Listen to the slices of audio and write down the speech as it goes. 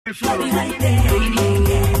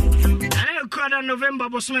November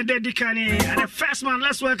was my dedicani. The first month,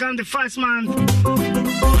 let's welcome the first month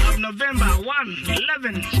of November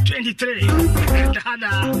 1/11/23.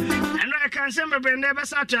 And I can say, my brand never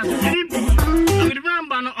sat at the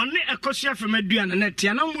remember only a question from Median and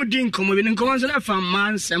Tiana Woodin come within Consular from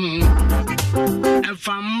Mansem. And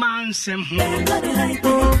from Mansem.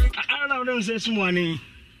 I don't know this morning.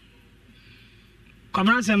 Come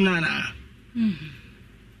on, some Nana.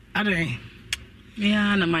 I don't.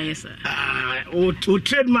 Yeah, na my sir. O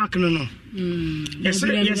trademark no. Yes,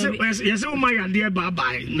 o my idea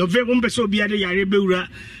bye. November so be ade yare bewura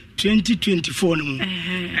 2024 no.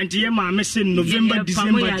 And ye ma me say November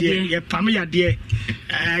December dey ye pam ya dey.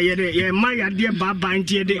 Ye my idea bye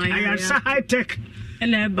ntie dey. I high tech.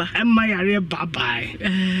 Eleba. And my area bye.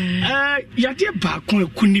 Yade ba kon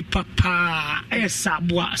ekuni papa.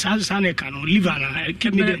 Sabwa sa ne kan liver na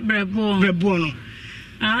kidney brebo no.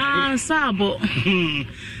 Sabo. You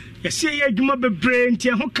see, you do be brain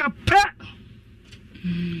to hook up.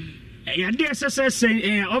 You dear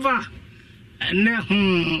say over. And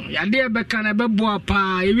you dear becan a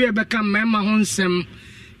beboa, you become member honsem.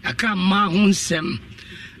 I can't ma honsem.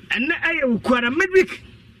 And I will quite a midweek.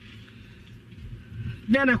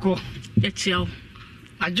 Then I call you.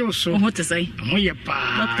 I just saw what to say. Oh, your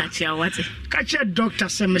pa. Catch your what? Catch your doctor,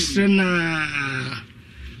 semester.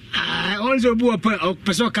 Also bu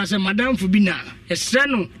person ka say madam fu bina esre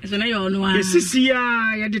no na yo no a yesisi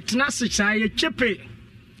ya ye de tenase cha ye chepe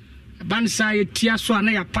ban sa ye tia so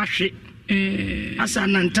na ya pahwe asa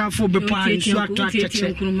na ntafo be pa nsu ato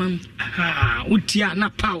atete utia na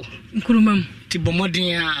paw nkurumam ti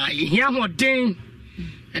bomodin a hia hoden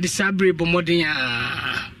e de sabre bomodin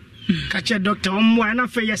a ka che doctor omwa na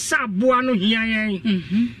fe ye saboa no hia yen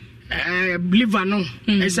liver no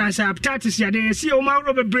esansa hepatitis ya dey see o ma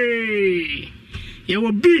ro bebre ye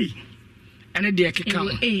will be and dey keka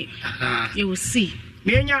you will see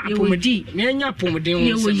me nya apomodin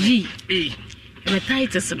you will yi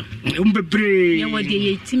hepatitis no bebre ye wo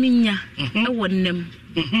dey yetiminya e wonnem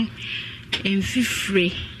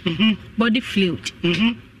enfifre body fluid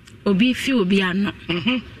obi fi obi ano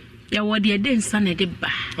ye wo dey densa na dey ba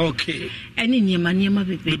okay eni niema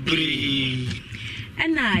bebre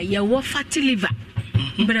ena ye wo fatty liver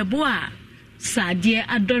brebo a sadie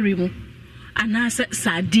adorimu anase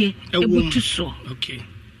sadie ebutu so okay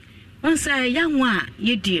once yanwa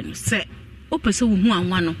ye die no se opese wo hu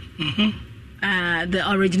anwa no the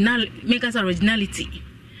original makers originality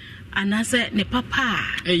anase ne papa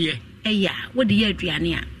eya wo de ye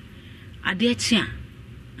aduane a ade chia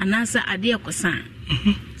anase ade ekosan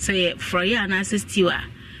se froya anase stew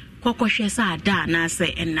kokohwe sa ada na se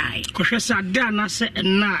enai kohwe sa ada na se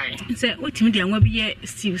enai se otimi de anwa bi ye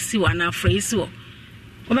stew na phrase wo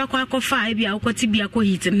obakwa akofa e bia akoti bia ko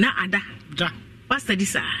hit na ada da pastor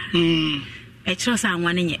disa e kiro sa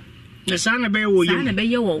anwa ne nye ne sa na be wo yem sa na be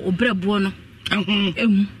ye wo obrabo no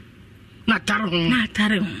emu na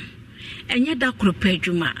tare ho enye da kropa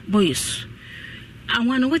adwuma boys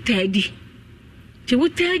anwa no wotadi ti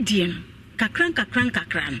wotadi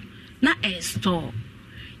kakran na store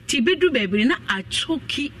tibedu baby na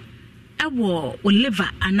achoki ewo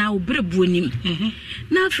liver ana obrebo nim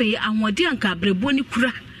na fe anwode anka brebo ni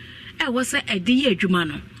kura ewo se ede ye adwuma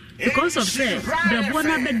no because of say brebo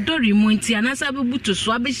na be dori mu nti anasa be buto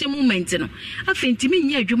so abehye moment no afi ntimi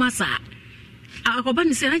nya adwuma sa akoba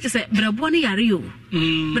ni se na se brebo ne yare yo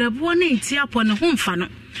brebo ne nti apo ne ho mfa no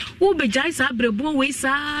wo be jai sa brebo we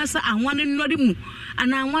sa anwane nnori mu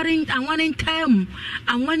ana anwane time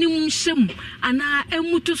anwane mshem ana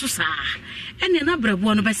emutu so sa ene na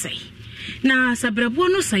brebo no be sei na sa brebo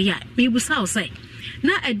no sei ya me busa o sei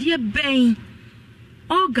na ade ben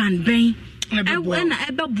organ ben e na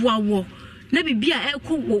ebe boawo na bibia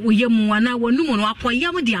eko wo yemu ana wonum no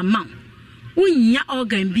akoyam de amam unya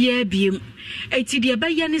organ bia biem eti de be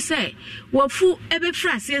ye ni say wafu ebe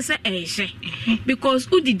frase se ehye because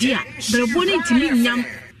udidi a brebo ni ntimi nyam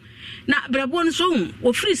na brebo no so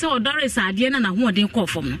wo free se odore sa ade na ho odin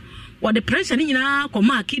kofom no wo the pressure ni nyina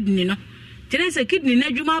koma kidney no tire se kidney na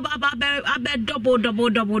adwuma abe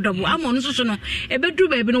double amon so no ebe duru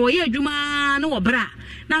ba bi no wo ye adwuma na wo bra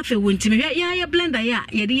na afa wo ntimi ya blender ya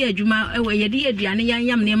ye de ye adwuma ye de ye aduane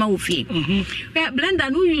yam ne ma wo fie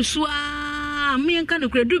blender no use me nka no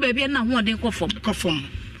kura duru ba bi na ho odin kofom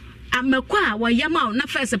amakwa wa yama na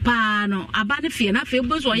first pa no aba ne fie na fie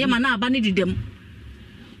bozo yama na aba ne didem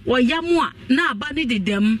wa yamwa na aba ne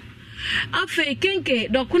didem afa kenke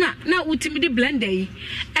dokuna na utimi di blender yi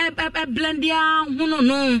blend ya hono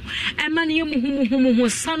no e mane yemu hu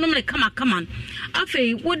sanom ne kama afa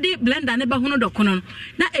wo di blender ne ba hono dokuna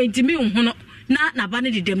na entimi hono na ba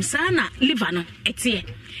ne dedem saa na liver no etie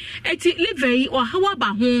eti liver yi o hawa ba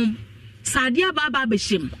ho sadia ba ba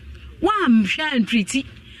behim wa amhwa entreati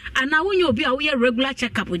ana wonye obi a wo ye regular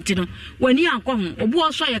check up ntino wani ankọ ho obu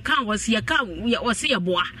oso ye kan wose ye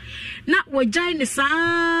boa na wajai ne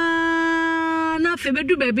saa na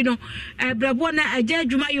febedu baabi no brabo na agya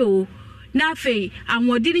adwuma yo na fe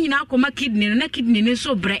anwodi ni nyina akoma kidney na kidney ne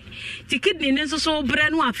so bre ti kidney ne so bre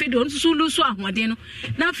no afi do so lu so ahwode no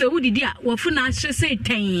na fe wudidi a wofu na ahye sei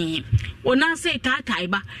tan wona sei tatai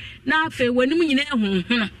ba na fe wani mu nyina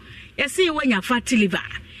ehunhun yesi wanya fatty liver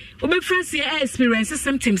obefrase experience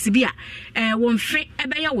symptoms bi a won fe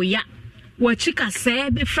ebe ya wo ya wo chika se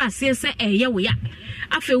be frase se eye wo ya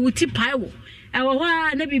afa wuti pai wo ewo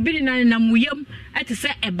wa na bibiri na muyam ate se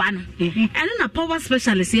eba no ene na power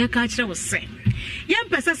specialist ya ka kire wo se yem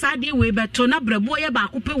pese sa de we beto na brabo ye ba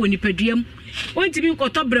akopɛ woni paduam wontimi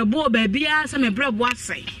nkoto brabo ba bia se me brabo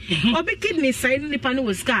asai obi kidney sai nipa no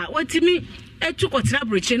wo ska wontimi etu kotira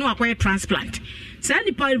broche no akoye transplant sa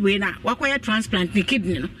nipa we na wakoye transplant ni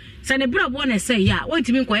kidney no sa ne brabo na say ya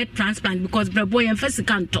wontimi nkoye transplant because brabo ye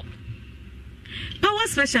fesikanto power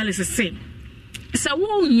specialist say so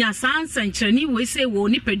wo nya sansa nkyerani we say wo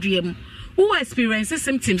ni paduam who experience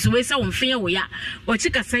symptoms we say on fear we ya o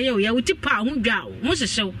chika say we ya uti pa ho dwa mo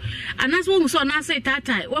hyehyew anas wo so na say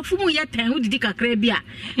tatai wo fu mu ye tan wo didi kakra bia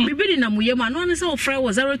bibiri na mu ye ma no say wo frɛ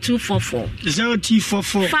wo 0244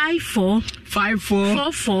 54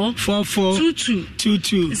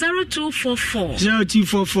 22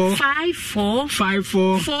 0244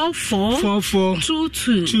 54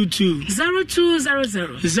 22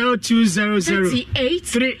 0200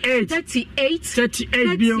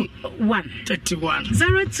 38 bio 31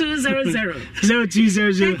 0200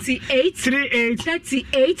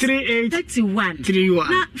 38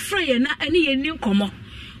 na frey na ani ye ni nkomo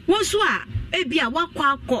wonso a ebia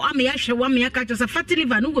wakwa ame ya hwe wame ya ka cho fatty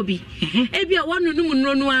liver no go bi ebia wonu num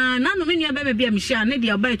no a na no menua be bia mhia na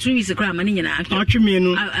dia ba 2 weeks kra ma ne nyina atweme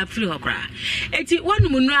no afri hokra eti wonu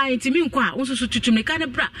mu a eti mi nkwa wonso tutum ne ka ne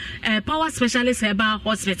bra power specialist eba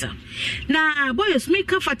hospital na boys me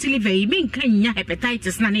ka fatty liver mi nka nya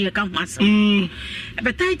hepatitis na ne ye ka ho asem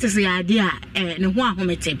hepatitis ya dia ne ho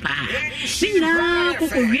ahomete pa ni na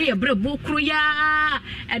kokowie ye bra bokru ya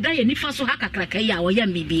eda ye nifa so hakakraka ya wo ya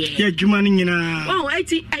mbibie ya dwuma ni oh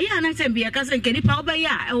eti aya na tembia ka sen keni pa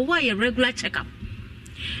obaya wo ya regular check up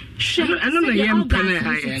I don't know yam pana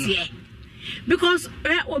because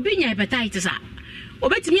obi nya hepatitis a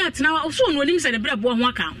obetimi atena so no nim se ne brabo ho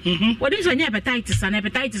aka wodi so nya hepatitis na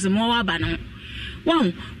hepatitis mo wa ba no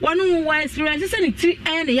wonu wa experience se ni tri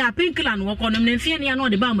ene ya painkiller no ko no ne mfie ne ya no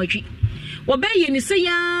de ba matwi wobaye ni se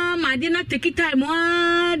ya ma de na take time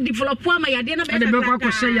wa develop ma ya de na be ka ko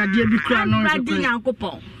se ya de bi kra no so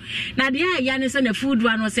na de ya ne se na food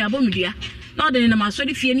wa no se abomdua na de na maso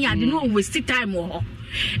de fie ni ade no waste time wo ho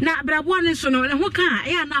na brabo ne so no ho ka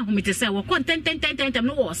ya na ahomete se wo content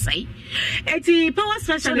no wo sai eti power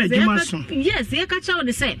specialist yes ya ka chawo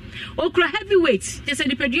de se okra heavyweight je se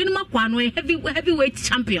de pedue no makwa no heavyweight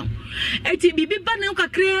champion eti bibi ba ne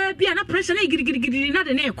kakra bia na pressure na girigirigiri na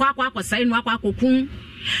de ne kwa sai no akokun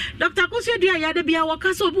Dr. Kusi dia ya de bia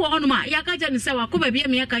wakaso obu ho no ma ya ka je ne se wakoba bia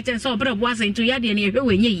me ya ka je se obrabo asentu ya de ne ehwe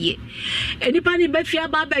wenye yie enipa ni ba fia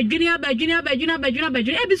ba badwini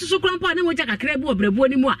ebi susu krampa ne mo ja kakra bu obrabo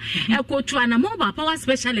ni mu a ekotu anamo ba power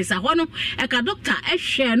specialist ho no e ka doctor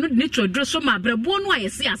ehwe no ne trodro so ma obrabo no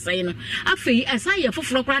ayese asai no afei esa ye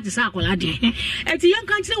foforo kra te sa akola de eti yan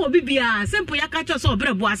kan kire obi bia simple ya ka cho so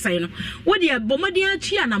obrabo asai no wo de bomadi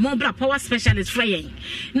achi anamo bra power specialist frey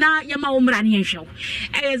na ya ma wo mra ne nhwe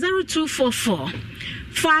 0244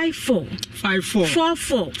 54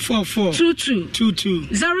 22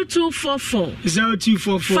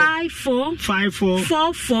 0244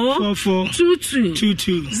 54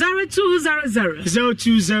 22 0200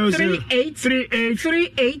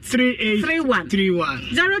 38 31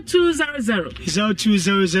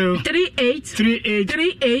 0200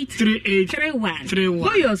 38 31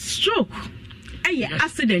 for your stroke aye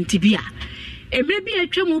accident bia maybe a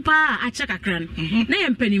twemu pa acha kakran na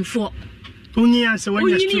yempanimfo unya se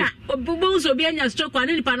wanya stroke obuzo bi anya stroke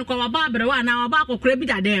ani nipa no kwa ba abre wa na ba akokora bi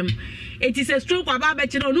dadem eti se stroke aba ba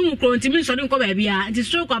chire onu mu krontimi so de nko ba bia eti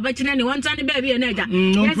stroke aba chine ne wanta ne ba bia na eja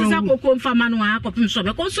yesa kokko mfama no akopim so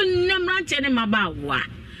be ko so nemrante ne maba wa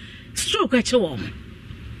stroke eche wo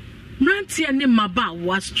mrante ne maba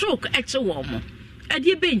wa stroke eche wo mo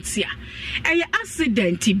ade bentia eye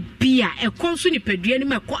accident bia ekonso ni padua ni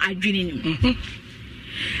mako adwene ni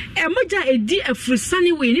emoja edi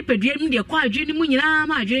afrisane we ni padua ni de ko adwene mu nyina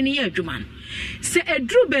ma adwene ni adwuma se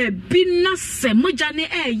edru be bi na se moja ne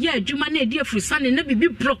ye adwuma na edi afurusane na bibi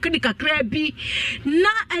block ni kakra bi na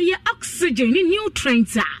eye oxygen ni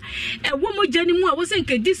nutrients a ewo moja ni mu a wo se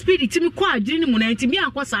nke di spirit mi kwa adwiri ni mu na ntimi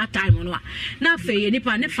akosa time no a na fe ye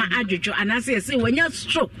nipa ne fa adwodwo anase se wanya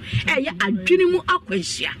stroke eye adwiri mu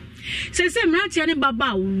akwanhia se mratia ne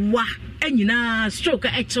baba wa anyina stroke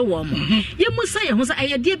eche wo mo ye musa ye ho sa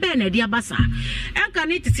eye de be na de abasa enka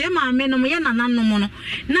ne tete ma me no ye nananom no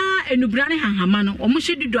na enubra ne hahama no o mo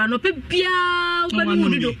hyedudu anope bia ubanu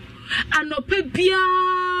mududu anope bia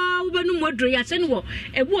ubanu modro ya se no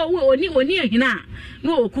ebu oni ahina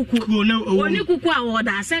no okuku oni kuku a wo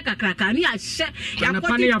da se kakraka ni ahye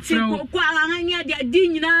yakoti kwa ahanya de adi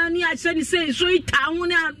nyina ni ahye ni se so ita ho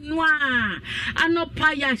ne anu a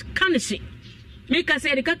anopa ya kanese Mika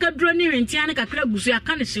said the Kakadro near and Tiana Kakrabusia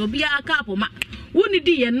Kanis will be a couple. Wouldn't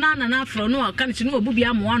it ye nana na afro no Kanis no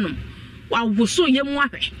bubia moanum? While was so yem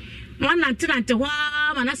wappy. 199 to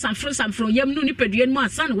Wam and some from Yem Nunipedian, my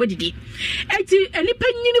son, what did he? Any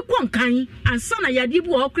penny quankai and son I had you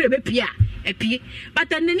walk a pia, a pea, but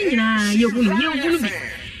then you wouldn't be.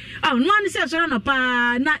 Oh, no one says on a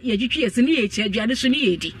pa, not yet, you see,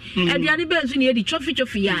 Jadisuni, and the other bells near the trophy.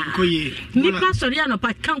 Nipa Soriano,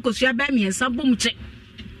 Pat Cancos, Yabami, and some boom check.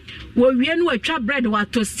 Well, we know a trap bread or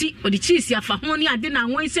to see or the cheese, ya for honey, I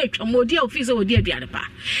didn't want to say, more dear officer or dear Diapa.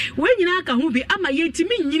 When you know, who be ama yet to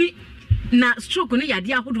me, not stroke on a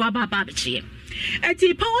yadia who do about Babachi. At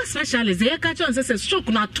the power specialist, they catch on says a stroke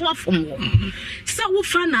not 12 for more. So we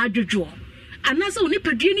found out the draw. And that's only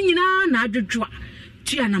producing in our draw.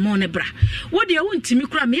 Tiana Monebra. What do you want to me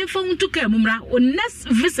cram here phone to Camumra or next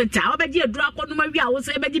visitor? I'll bet you a drop on my view, I will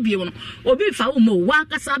say, Betty Bion, or be found more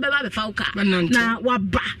Waka Saba Falca. Now, what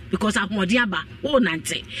ba because I'm more diaba or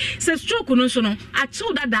Nancy. Says Stroke no sono. I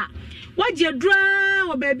told that. What you draw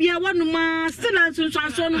or baby, I want to still answer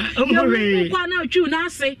son. Oh, now you now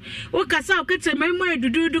say, oh, Casa, get a memory to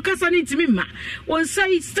do Casani to me. One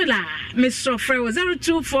say still, Mr. Frew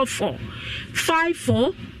 0244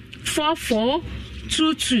 5444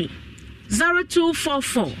 22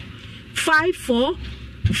 0244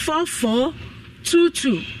 5444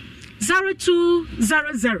 22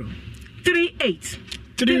 0200 38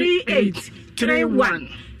 38 31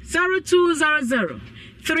 0200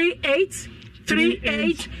 38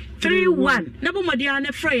 38 31 Nabo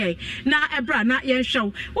Madiana Frey na ebra na yen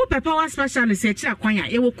show wo papa wa specialist e kira kwan ya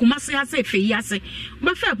e wo kumase ya se fe ya se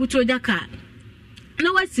ba fa puto jaka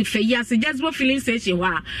na wasi fe ya se just filling station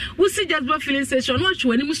wa wo si just filling station no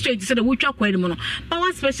chwo ni mu straight se da wo twa kwan ni mu no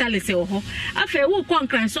power specialist e ho afa wo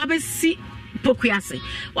kwankran so abesi pokuase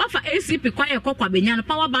wafa ACP kwan ye kokwa benya no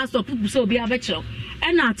power bus stop pupu so obi abechiro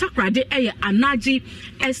ena atakrade eye anaji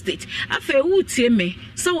estate afa wo tie me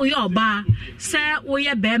se wo ye oba se wo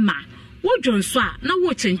ye bema wo dwonso a na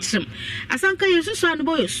wo chenchim asanka yesu so an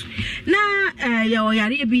boys na ye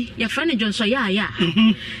oyare bi ye fa ne dwonso ya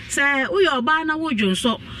se wo ye oba na wo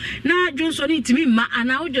dwonso na dwonso ni timi ma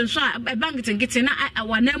ana wo dwonso a bank tinkete na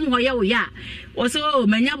wanam ho ye wo ya wo so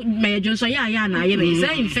manya me dwonso ya na ye be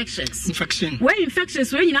say infection we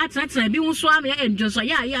infections we nyina tana bi wo so am ye dwonso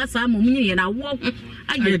ya sa mo munyi ye na wo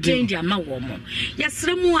aye change ama wo mo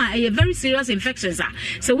yesremu a ye very serious infections a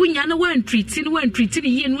so wo nya na wan treat ye no wan treat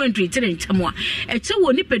ntamwa eche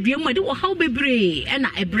wo ni padua mu de wo how bebre e na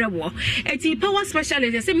ebre wo eti power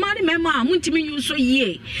specialist say mani mema a muntimi yuso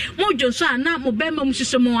ye mo dwonso ana mo be ma mu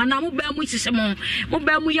hyehyemo ana mo be mu hyehyemo mo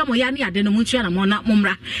be mu ye mo ya ne ade no mu ntua na mo na mo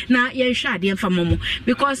mra na ye hwa ade mfa mo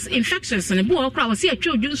because infections ne bo okra wo se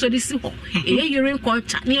atwa dwonso de si ho e urine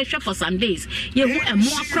culture ne ye hwa for some days ye hu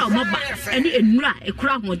emo akra mo ba ene enura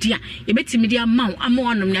ekura hode a ye betimi de ama ama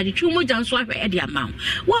onom na de twu mo janso ahwe e de ama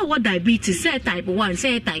wo diabetes say type 1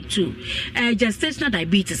 say type 2 gestational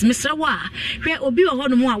diabetes Mr. Wa where obi o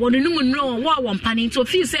hono mu a wono num no wa wompane to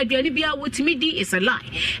feel say aduane bia wotimi di is a lie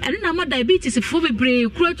and na ma diabetes fo bebre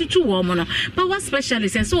kura tutu wo mo no power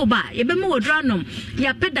specialist and so ba ye be ma wodranom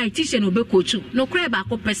ya pediatrician obekochu no kura ba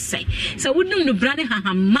ko pese so wodum no brane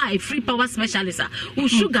hahama free power specialist wo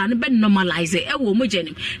sugar no be normalize e wo mo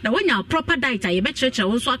jenim na wonya proper diet ye be church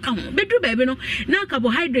wo so aka ho bedru baby no na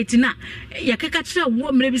carbohydrate na ya keka kira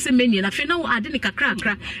wo mre bi se menu na fe na wo ade ne kakra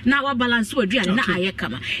na wa balance wo aduane na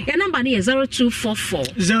ayekama ya number ne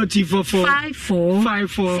 0244 54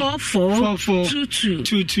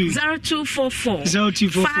 22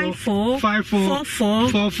 0244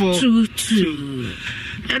 54 22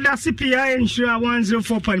 That's CPI insure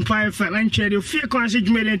 104.5 and share the fear conscious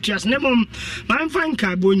million just nemum. My fine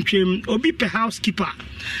carbon trim, obi per housekeeper,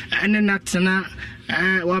 and then that's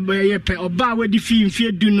Wabaye Oba with the fee in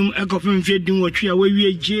fear dunum, a government fear dun what we are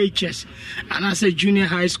JHS, and I said junior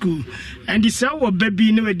high school. And this our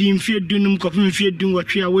baby never deemed fear dunum, government fear dun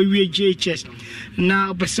what we are JHS.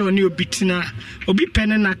 Now, person new bitina, Obi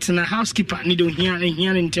penanatana, housekeeper, need on here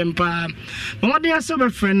in temper. But what they are so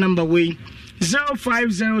friend number way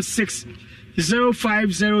 0506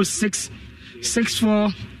 0506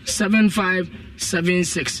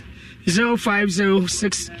 647576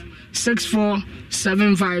 0506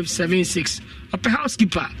 647576. Up a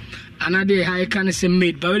housekeeper. Another high can say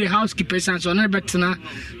maid, but the housekeeper sounds on a better.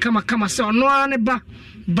 Come, so no one ba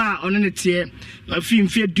on any tier. A film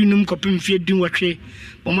fear dunum copim fear dun what tree.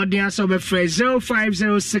 But my dear so phrase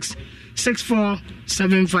 0506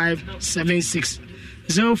 647576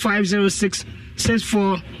 0506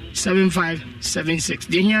 647576.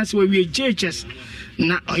 The years where we JHS.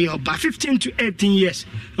 Now, you're about 15 to 18 years.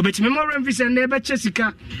 But memorial visa never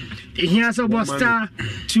Jessica. Here's about star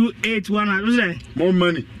 281. More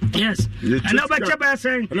money. Yes. And now, but you're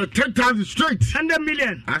saying 10,000 straight. 100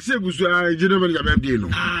 million. I say, generally, I'm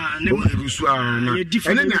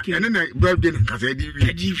different. And then I birthday because I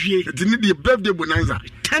didn't the birthday bonanza.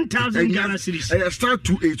 10,000 Ghana cities. I start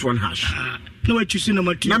 281 hash. No, what you see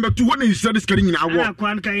number 2. Number 2, when you started getting in our in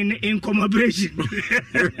collaboration.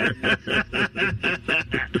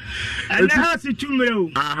 And the house is 2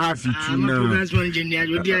 million. I have it now. That's one engineer.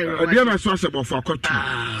 The other source about for I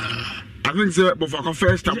think the before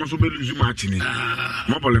first time also be lose match ni.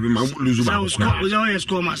 Mobile be ma lose match. Was always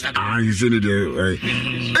score master. You see there.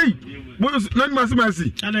 Hey, boys, none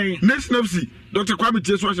mercy. Next NFC, Dr. Kwame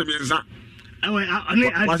Jesu was a I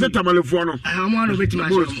was a Tamalefono. I'm one of it. No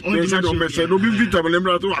be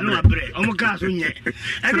vitamina to and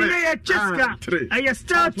then Cheska. I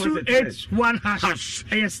start 281 hash.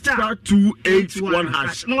 I start 281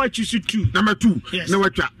 hash. No, what you should 2. Number 2. No,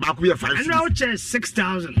 what you back 5. And now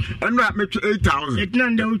 6,000. And that make 8,000. It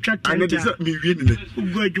none the chat. And it is me winning.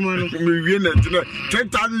 Good man. Me winning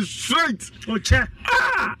 10,000 straight. Oh, chair.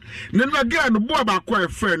 Then again, the boy about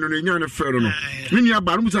quite friend and a friend. Many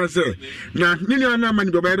about say. Nini na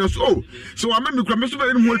mani baba so I'm me kwa so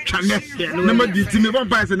be mo twane na ma di timi bon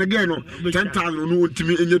pass and again no 10,000 no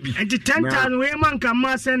timi enya bi and 10,000 we man kan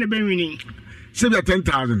ma say na be winning say be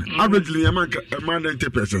 10,000 averagely man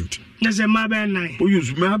 90%. Na say ma be 9 o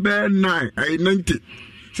use ma be 9 I 90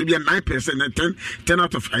 say be 9% 10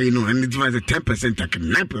 out of I know and it was a 10% like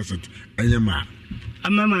 9% enya ma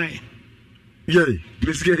amama yay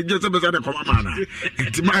this guy just about the command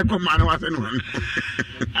it's my command was anyone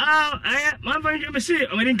my friend you see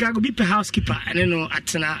I didn't go be housekeeper and you know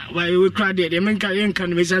atena why we crowd there men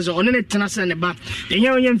can be says on it tena send ba the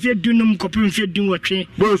young fear dunum copy fear dun watching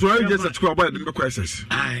but so I just school about the questions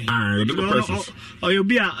or you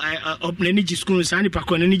be up energy school sani pa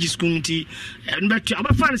ko energy school ti and but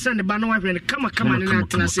aba fan send ba no wife and come and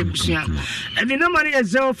atena say busia and the number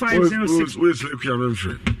is 0506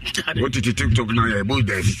 what did you TikTok now boy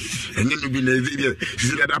there and then you be there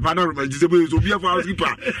see that partner but just be so be a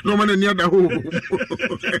housekeeper no man near the home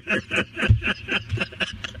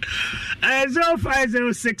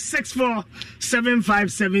 0506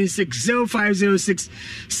 647576 0506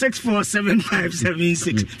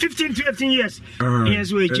 647576 15 to 18 years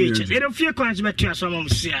yes we change it don't fear coins but you some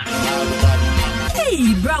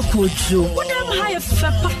Hey, Brako Joe, what am I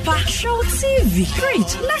papa? Show TV,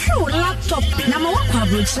 great. Na show laptop. Na ma wakwa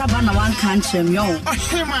brochaba na wan kanche myo.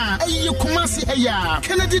 Ahema, you kumasi eya.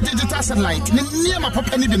 Kennedy digital satellite. Ni niema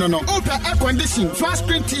papa ni bino no. Open air condition, flat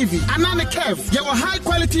screen TV, anane curve. Your high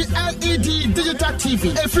quality LED digital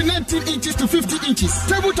TV. Every 19 inches to 50 inches.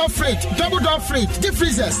 Tabletop freight, double door freight, deep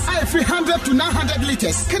freezers. Every 100 to 900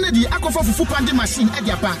 liters. Kennedy akofa fufu pandi machine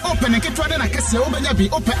ediapa. Open and ketwa na kese obenya bi.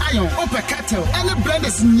 Open iron, open kettle. Any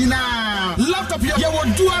blenders nina. Laptop ya wo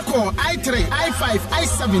dual core i3, i5,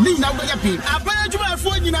 i7 ni na obenya bi. Abaya juma fo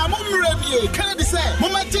nyina mo mrebie. Kennedy say,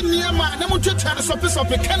 "Momati niema na mo twetwa de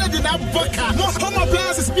sope Kennedy na boka. Mo home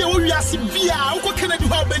appliances bi wo wiase bia. Uko Kennedy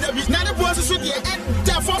ho obenya bi. Na ne boss so de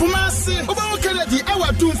therefore kumasi. Obo Kennedy e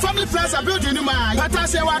wa Doom Family Plaza building ni ma.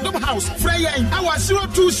 Patase wa Dom House. Freyen our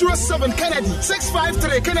 0207 Kennedy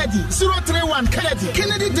 653 Kennedy 031 Kennedy.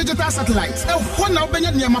 Kennedy digital satellite. E ho na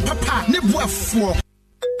obenya niema papa ne boafo.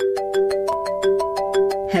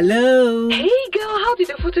 Hello. Hey girl, how did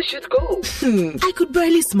the photo shoot go? I could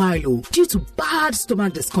barely smile due to bad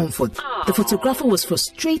stomach discomfort. The photographer was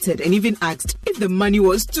frustrated and even asked if the money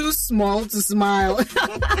was too small to smile.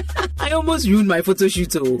 I almost ruined my photo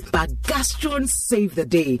shoot, but Gastron saved the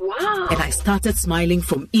day. Wow. And I started smiling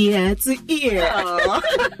from ear to ear.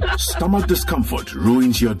 Stomach discomfort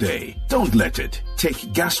ruins your day. Don't let it. Take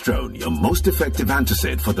Gastrone, your most effective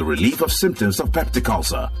antacid for the relief of symptoms of peptic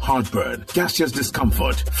ulcer, heartburn, gaseous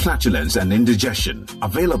discomfort, flatulence, and indigestion.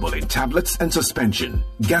 Available in tablets and suspension.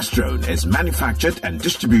 Gastrone is manufactured and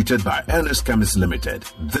distributed by Ernest Chemists Limited.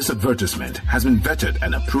 This advertisement has been vetted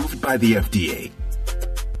and approved by the FDA.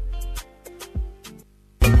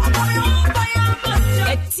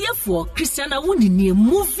 For Christiana Wundini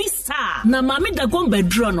movie star na mami da gombe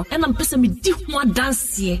drono and I'm pesa me di ho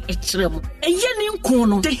dance e kirem eyeni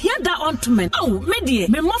nko the hear that ointment oh me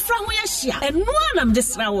mofra ho ya hia eno anam de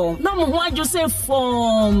sra wo na mo ho adwo se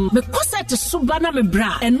form me koset suba na me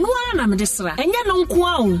bra eno anam de sra enye no nko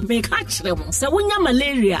a me ka kirem se wonya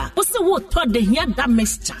malaria wo se wo to the hear that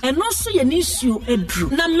mixture eno so ye ni issue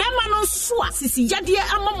edru na mema no so a sisi yade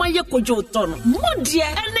amama ye kojo to no mo de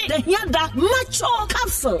ene the hear that macho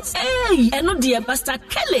capsules. Hey, eno dear Pastor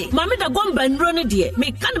Kelly. Mami da gomba nrone dear.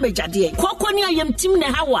 Me kan bejade. Kwakwa ni ayem tim ne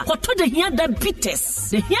hawa. Koto de here da bitters.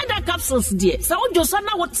 The here da capsules dear. Sa ojo sa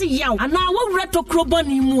na woti yaw. Ana wo reto krobo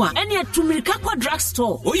ni mu a. Ene atumirika kwa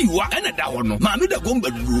drugstore. Oyiwa ene da ho no. Mami da gomba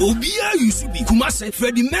nro. Obia yusu bi Kumase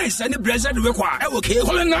Freddy Mens ene Brezard we kwa. E wo ke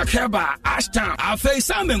Colonel Keba Ashton. Afei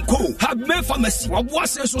Simon Co. Habme Pharmacy. Wabwa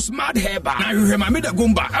se so smart herba. Na hwe mami da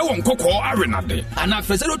gomba e won kokko arenade. Ana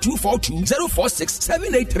 0242 046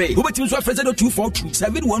 783. Who between 0242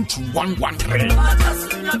 712 113.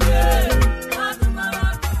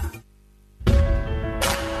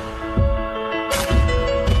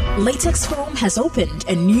 Latex Home has opened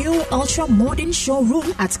a new ultra-modern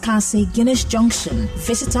showroom at Kase Guinness Junction.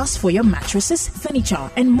 Visit us for your mattresses, furniture,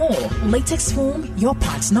 and more. Latex Home, your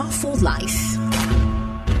partner for life.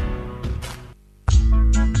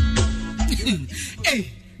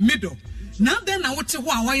 Hey, middle. Now then, I want to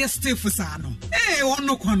why stay for Sano. Eh,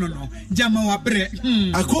 no kono Jama wa bre.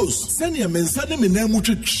 Akos, send your men send me name much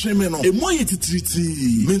shemeno. E moye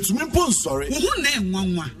titriti. Men to me pon sorry. Who name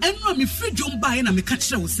wanwa? Enwa mi free jomba e na me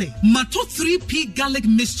catch we say. Mato 3P garlic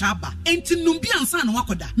mixture ba. Enti numbi ansa na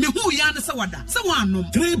wakoda. Me hu ya na se wada. Se wanom.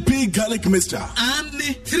 3P garlic mixture.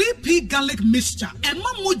 Ane 3P garlic mixture.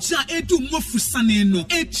 Emma moja edu mofusane no.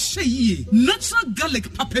 Echeye. Natural garlic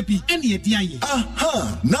papebi eni ediaye.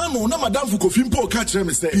 Aha. Nano na madam Fukofimpo catch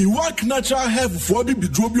me say. He work natural health for bi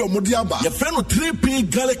bidrobi omodiaba. Your friend 3P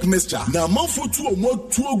garlic mixture. Na manfo tu omo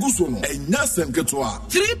tu oguso no. Enya semketoa.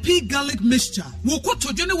 3P garlic mixture. Wo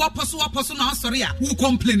kotojo ne waposo na sorry a. Wo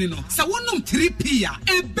complain no. Sa wonum 3P a.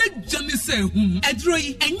 Ebe jani se hum.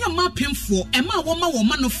 Edroyi enya mapemfo. Ema woma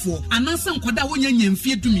manofo. Anansa nkoda wonya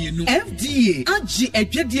nyamfie dumienu. FDA agi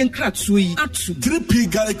edwede nkratso yi atu. 3P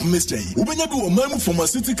garlic mixture. Ubenya bi wo mamu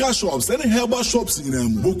pharmaceutical shops and herbal shops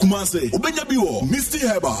nyinamu. Bokuma say Ubenya bi wo Misty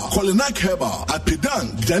Herbal, Colinac Herbal,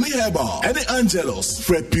 Apidang, Danny Herbal, and Angelos.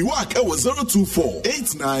 Fred Piwak ewo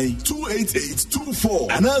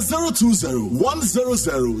 024-89-288-24 and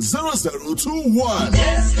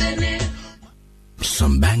 020-100-0021.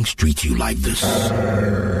 Some banks treat you like this.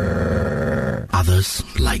 Others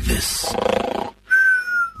like this.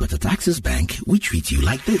 But at Axis Bank, we treat you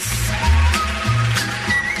like this.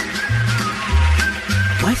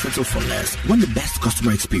 Why settle for less when the best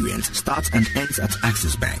customer experience starts and ends at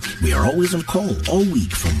Axis Bank? We are always on call all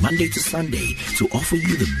week from Monday to Sunday to offer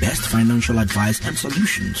you the best financial advice and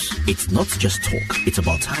solutions. It's not just talk, it's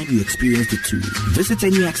about time you experienced it too. Visit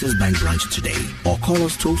any Axis Bank branch today or call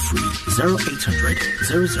us toll free 0800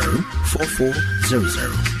 00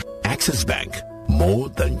 4400. Axis Bank, more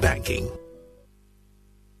than banking.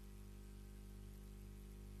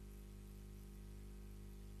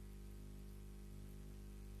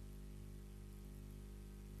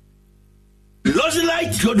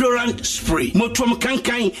 Lozilite deodorant spray. Motom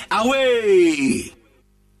kankai away.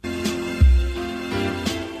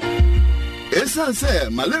 Esa say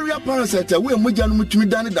malaria parasite we moja no mutumi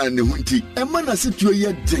dan ne hunti. Emma na situo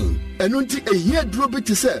ye den. Eno nti ehia duro bi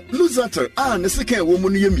te say Luzater ne seka wo mu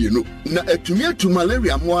no ye mienu. Na atumi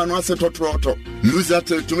malaria mo ano asetotroto.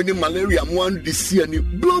 Luzater tumi ni malaria mo ano de sia ni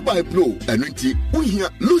blow by blow. Eno nti uhia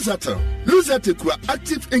Luzater. Luzater kwa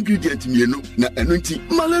active ingredient mienu na eno nti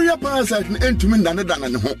malaria parasite no entumi dan ne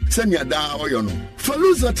ho. Senya da oyo no. For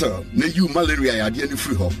Luzater na you malaria ya de ni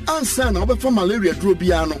free ho. Ansa na obefa malaria duro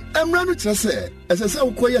bia no. Emra no say as I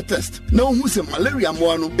will test. No who say malaria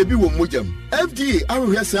moano, ebi wo mojam. FDA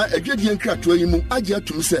arresa edwedi enkrato yi mu agya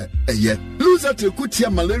tum say eye. Luzater kutia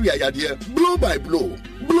malaria yade blow by blow.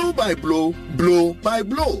 Blow by blow, blow by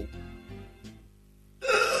blow.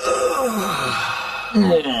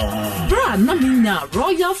 Bra na minya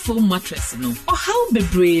Royal Foam mattress no. How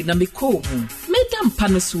bebre na me ko mu. Medam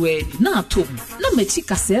panoswe na atom. Na mechi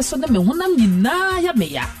kase so na me honam nyina ya me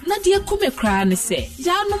ya. Na de akume kra ne se.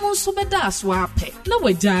 Ya no mo so beda aso ape. Na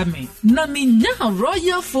wagya me. Na minya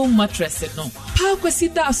Royal Foam mattress no. Pa kwesi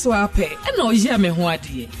da aso ape. E na oya me ho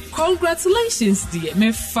ade. Congratulations dear.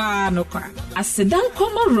 Me fa no kwa. Asedan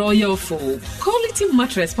koma Royal Foam. Quality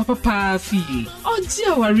mattress papa fi. Oji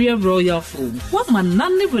aware Royal Foam. What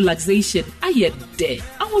nane relaxation aye de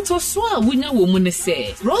awoto so a wunya wo mu ne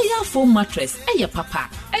se Royal Foam mattress aye papa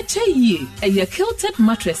eche yi aye quilted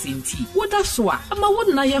mattress inti woda so a ama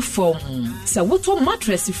wona ye foam se woto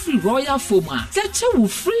mattress free Royal Foam a teche wo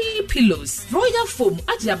free pillows. Royal Foam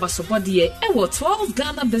aje abasobode e wo 12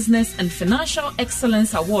 Ghana Business and Financial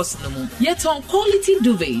Excellence Awards no mu yet on quality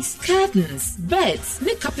duvets, curtains, beds,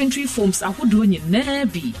 ne carpentry foams ahodo nyina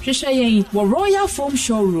bi hwehwe yen wo Royal Foam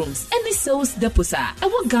showrooms any sales depots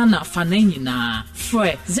Ewa Ghana Fanenina for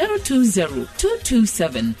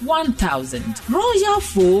 020-227-1000. Royal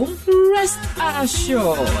Foam, rest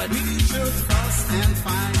assured.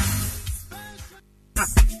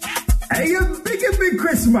 Hey, a big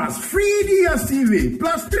Christmas, free DSTV,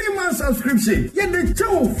 plus 3 months subscription. Get the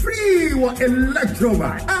show free with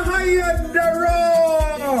Electromite. A higher the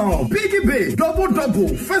big, double,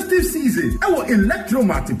 festive season. Our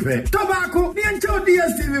Electromite pay. Tobacco, the entire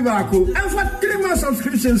DSTV Baco, and for 3 months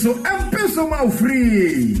subscription, so M-Peso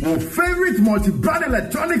free. Our favorite multi-brand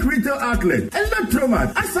electronic retail outlet,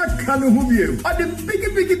 Electromite, Asa Kanuhubio, or the big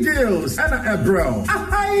deals, and a bro. A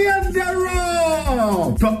higher the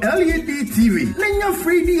to LED TV, Lenya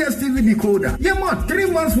free DSTV decoder. Yama 3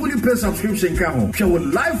 months fully pay subscription come. Show with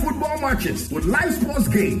live football matches, with live sports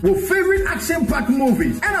games, with favorite action-packed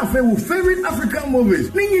movies, and after with favorite African movies.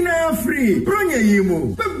 Ningina free. Bronya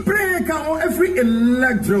Yimu. Break out every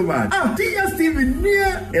Electromat. DSTV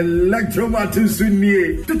near Electromat to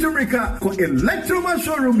Sunni. Tuturika ko Electromat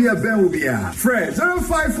showroom be a Belvia. Fred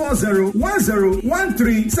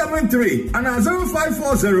 0540-101373 and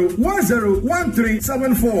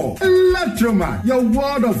 0540-101374. Electromat, your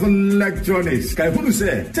world of electronics. Can you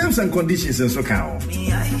say terms and conditions and so count?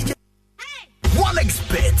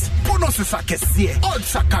 OneXBet. Bonuses are kesiye.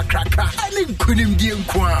 Odds are kakraka. Any kunim di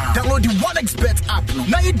nkwa. Download the OneXBet app.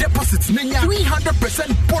 Now your deposits ninya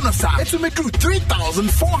 300% bonus. It will make you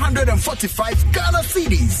 3,445 Ghana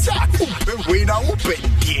cedis. Open way now, open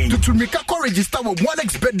game. To make a register with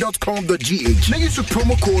onexbet.com.gh. Now use the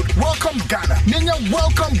promo code Welcome Ghana. Ninya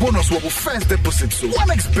welcome bonus with first deposit. So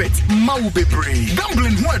OneXBet mau be brave.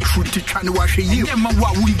 Gambling who truth to can wash a year. Ma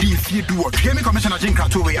wa wundi if you do what. Gaming Commissioner Jinka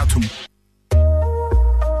to way atum.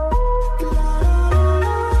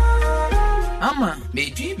 Ama,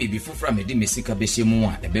 me dream be before me di mesika behye mu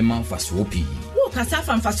a ebe man faso pi. Wo kasa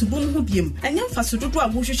fa faso bom hu biem. Anya faso dodo a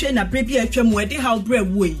wo hwehwe na bre bi atwam we de how bre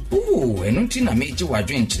woi. Oh, eno nti na me gye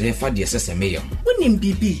wadwen kyerɛ fa de sese me yam. Wonim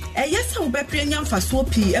bibi. Yesa wo be pre anya faso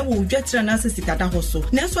pi e wo dwetira na sesika da ho so.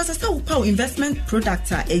 Na so asesa wo pa investment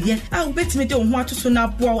product a eye a wo betime de wo ho atoso na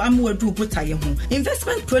aboa am wadu botaye ho.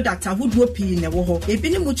 Investment product a wodo pi na wo ho. Ebi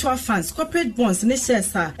ni mutual funds, corporate bonds ne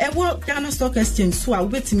shares a e wo Ghana Stock Exchange so a wo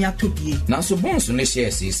betime atobie. Na so bonds ne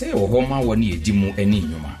shares say wo ho ma woni edi mu ani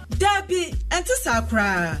nyuma. Dabi enti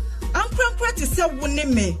sakra Ankra te se wone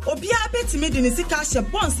me obi abetime de ne sika hye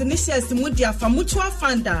bonds ne shares mu dia fa mutual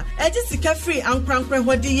fund a eji sika free ankra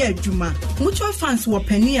hode ye adwuma mutual funds wo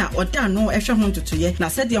pani a oda no ehwe ho ntotoye na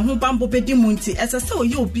se de ho bambo bedi mu nti esese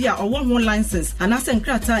oye obi a owo ho license anase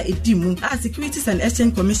nkrata edi mu a Securities and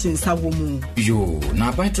Exchange Commission sawo mu yo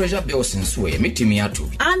na buy treasure bills nso e metimi ato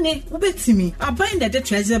ane wo betimi aban de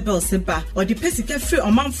treasure bills ba or the sika free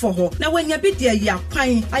omanfo ho na wanya bi de ya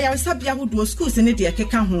kwan ayaresa bia hodo schools ne de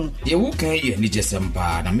keka ho ye wo kan ye ni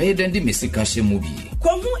jesempa na me den de mesika hye mu bi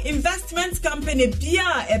kohu investment company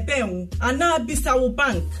bia eben ana bisa wo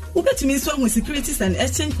bank wo betimi so hu Securities and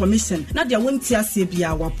Exchange Commission na de wonti ase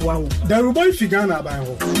bia waboa wo da ruboy figa na ban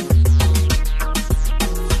ho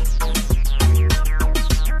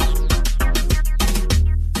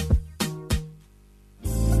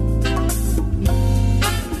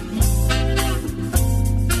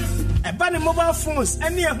mobile phones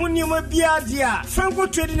any a hunima biadia Franco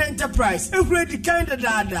Trading Enterprise every kind of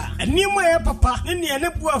dada and near my papa any a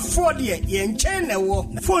nebua 40 yen China war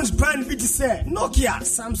phones brand bit say Nokia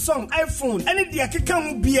Samsung iPhone any dia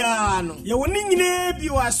kekamu biano ye woning ne bi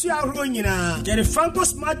wasua ronyina get Franco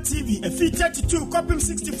Smart TV a fit 32 copy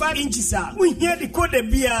 65 inches we hear the code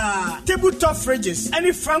bia tabletop fridges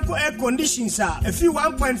any Franco air conditions a few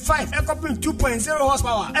 1.5 air copy 2.0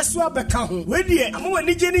 horsepower eswa beka ho we die amwa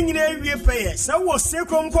ni geni nyina wie pay so was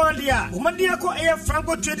sekrom kwandia umadia ko air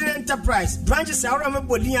Franco Trading Enterprise branches are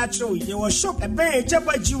amebodi a cho ye was shop e ben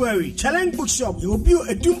Ejaba Jewelry Challenge Bookshop ye obi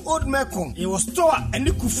a Doom Old Mecom ye was store and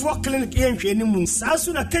the Kufuor Clinic enhwe ni mu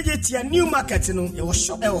sasu na kejetia new market no ye was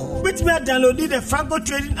shop e ho bit me download the Franco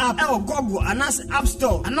Trading app e Google and App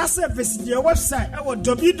Store and visit your website e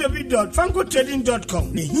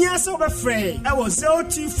www.francotrading.com ne here so be free e was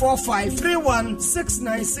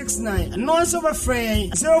 0245316969 and no so be free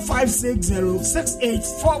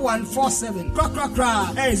 0560684147 crack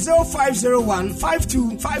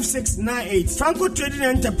 0501525698 Franco Trading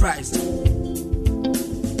Enterprise.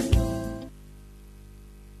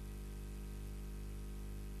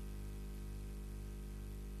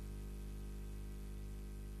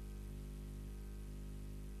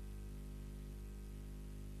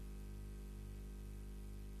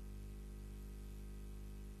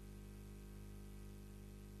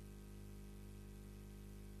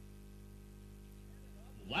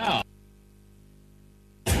 Wow.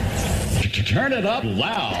 Turn it up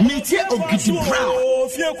loud. Meet you Ogidi Brown.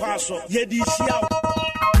 Fie kwaso. Ye di sia.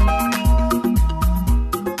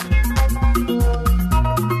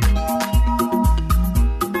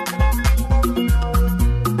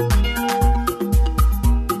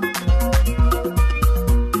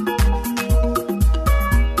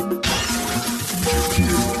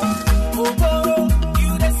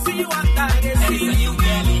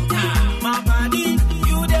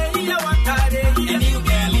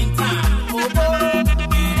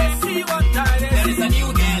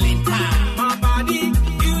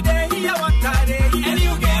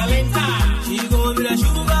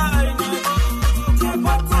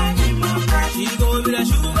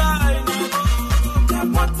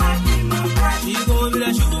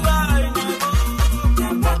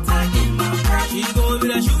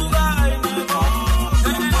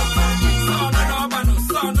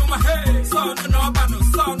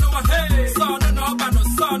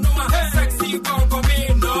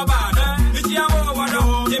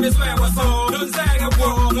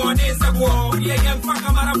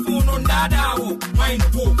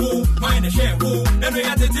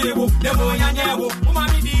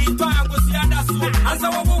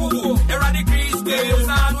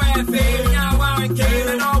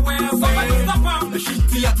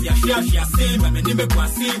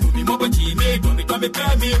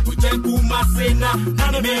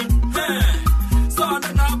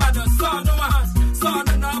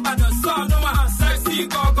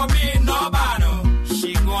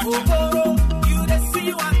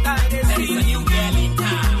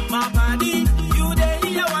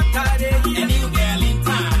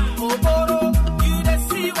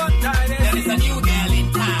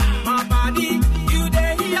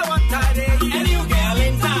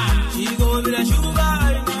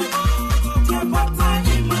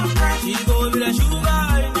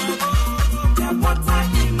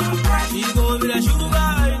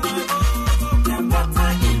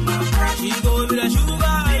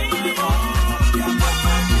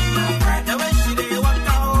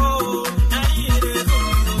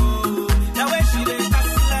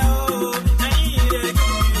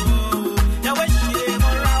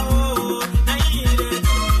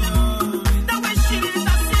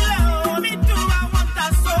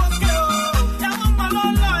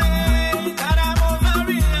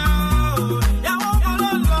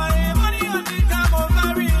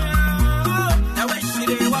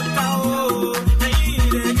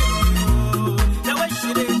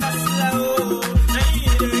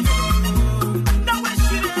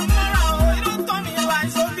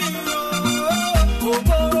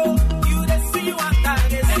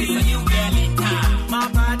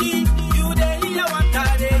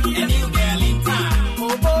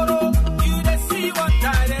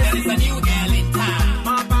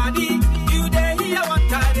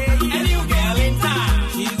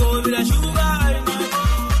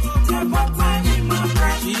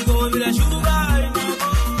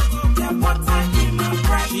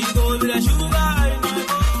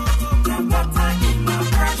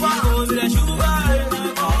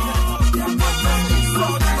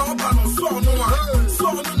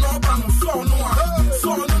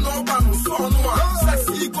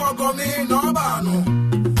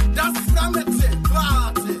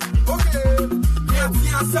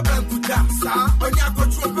 seven kuta sa onya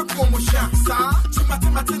kotro pe ko mo sha sa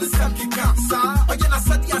chimate ne sam kika sa oye na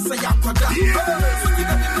sadia sa yakoda suki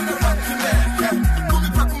na me no fucking man kumi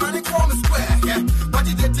pa kuma ne call me square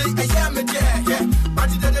body the day I am a day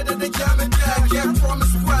body the jam a day call me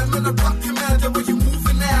square man a fucking man the way you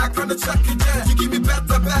moving now I kinda check it down you give me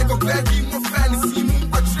better bag of baggy more fantasy moon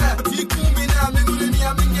what trap you kumi na me no ni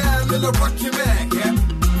aminya me no fucking man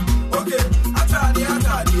okay I tried it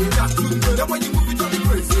that's too good the way you move it on me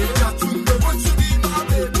crazy that's too good want you be my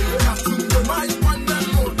baby that's too good my one and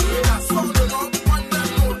more that's all the love one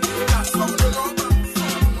and more that's all the love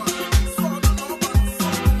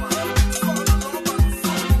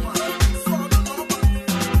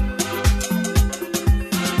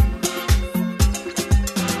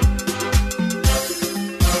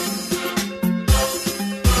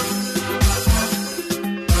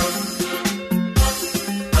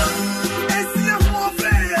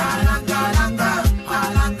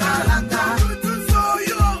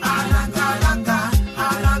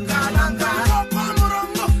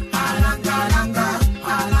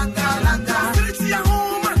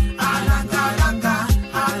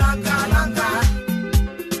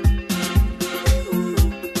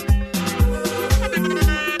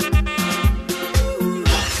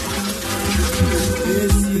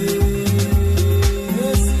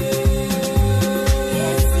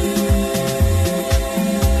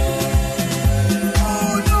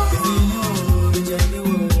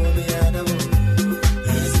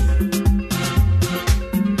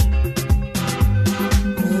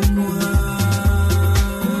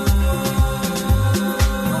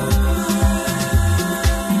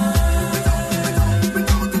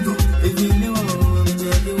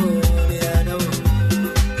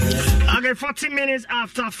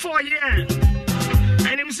after 4 years.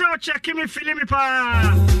 And him so checking me, feeling me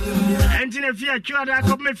pa. And in a fear, I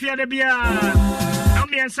come me fear the beer. I'm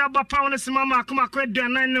the Saba Pound, Mama, come a quid,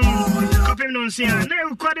 and I know. Copy no see.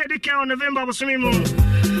 They quite a decay on November was swimming.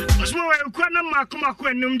 Was more quite a come a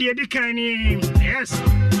quid, num the decay. Yes.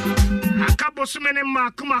 A couple so many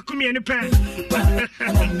Makuma come in the pen.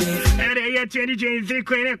 And a year 2023,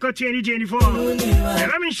 Queen, got 2024.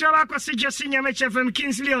 I'm in sure I could suggest in your match from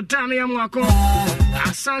Kingsley or Tammy and Wako.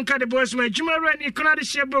 I sank the boys with Juma Red, Nicola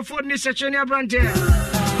Shep before this section of Brand.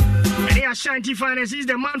 And he has Shanty Finance, he's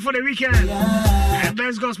the man for the weekend. And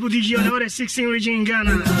best gospel DJ on the 16 region in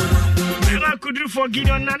Ghana. And I could do for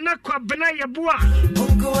Gideon Nanakwa Benaya Bua.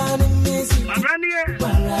 My brand here.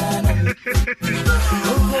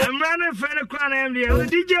 I'm running for the crown MD.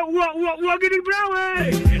 DJ, walk in the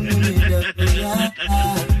Broadway.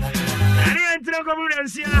 And he entered the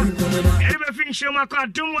government here. Everything show my car,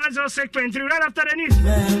 216.3 right after the news.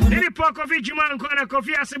 Then the pork of each man, Kwana,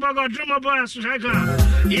 Kofi, Asibago, Drummer Boy, Striker.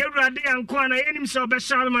 Here, Radi and Kwana, and himself,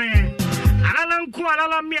 Beshalma. Alan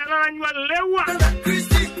Kuala, me, Alan, you are Lewa.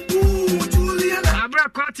 Christy, Juliana, Abra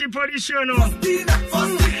Koti position.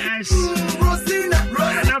 Yes.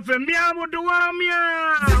 And for me, I would do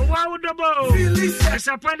Wamia. Wow, double. As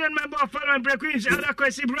a appointed member of Parliament, Break Queens, Ada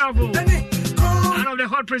Kwesi Bravo. One of the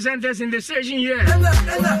hot presenters in the station here.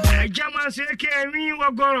 Jaman Seke, we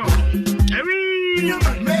were Goro.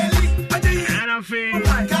 And I feel,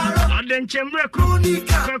 I didn't Chemreku,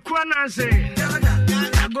 Kakwana say.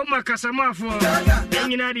 Goma Casamafo, and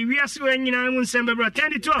you know, we are swinging in December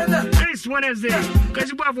 10 to 12. This Wednesday, because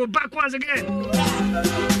you will back once again.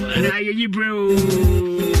 And I hear you, bro.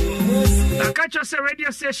 I catch us a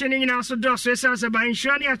radio station in our Sudos, as a by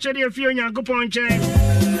insurance, actually, a few young coupon chain.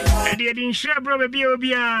 And they didn't share, bro, be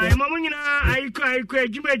Obia, and Mamma, I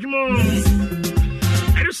quit you make more.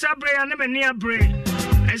 I do sabre and never near bread.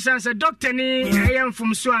 As a doctor, I am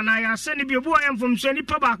from Swan. I send you a boy, I am from Swanny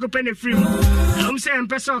Pabako Penny Free. I'm saying,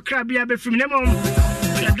 Peso Crabby, I be from them.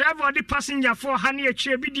 The driver, the passenger for honey, a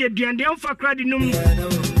chair, be the and the unfa credit num.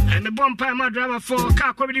 And the bomb my driver for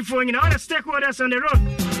car quality phone in all the stakeholders on the road.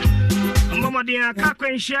 Mama, dear, car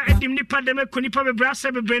queen share at the Nipademe, Kunipa, Brass,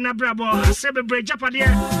 Brena Brabo, Sebe Japadia,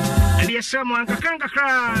 and the Samuan Kakanga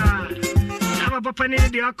cry. I'm a papa near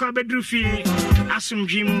the Aqua Bedrufi, Asum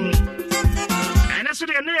Jimu. And that's what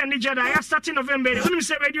they are near Nijada. I started November. When we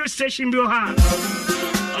say radio station, Bill Ha.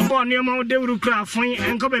 I'm born near Mount Deruka, Fine,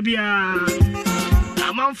 and Cobebia.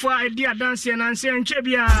 I'm on for a dear dancer and answer and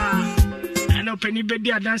Chebia. And open the bed,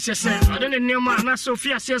 dear dancer said, I don't know, not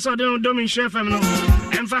Sophia says, I don't know, chef.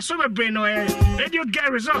 And for some brain, radio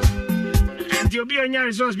get results. And you'll be on your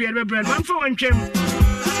results, be a bread. One for one came.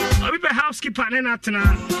 I'll be a housekeeper and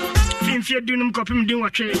Atana. Film fear dunum copy do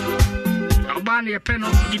what you. Albania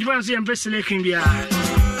panel, it was the embassy can be.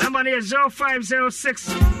 Number is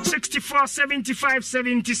 0506 64 75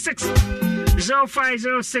 76.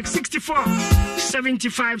 0506 64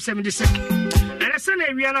 75 76. And I say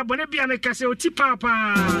we are not going to be a make us a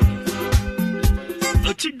papa.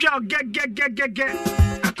 Otidwa get.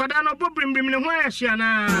 Akoda no bobrim ne ho ahia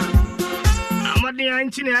na. Amade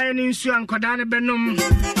anti ne aye ne nsu ankoda ne benom.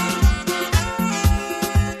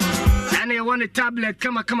 And you want a tablet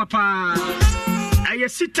come pa. I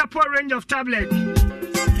sit up a range of tablet.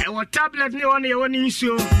 I want tablet ne one you want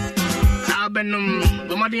nsu. Abenum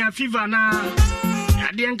bomade fever na.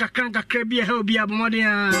 Ade enka kranka krabi e ha obi abomade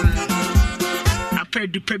a.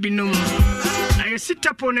 Apedu pebinum. I sit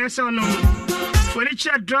up on eso no.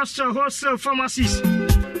 Furniture, drugstore, wholesale, pharmacies,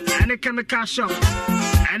 and a chemical shop.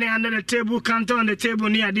 And under the table, counter on the table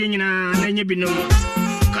near Dina, and you be no.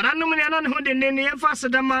 Karanum and who the name faster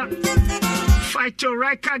than Phyto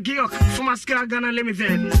Rika Georg, Fumaska Ghana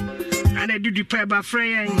Limited. And I do the pay by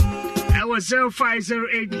Freying. I was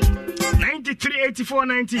 0508 93 84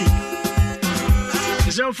 90.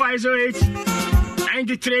 0508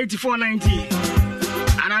 93 84 90.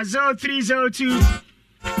 And I 0302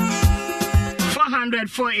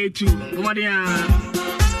 400-482. Gomadia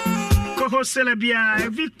Coho Celebia,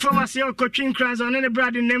 Vic Thomas, your coaching crans on any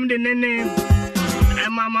brand name the name.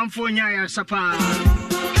 And my mom for Nya Sapa.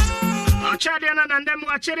 Achadiana and them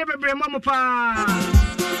watch every Bremapa.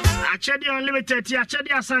 Achadi Unlimited,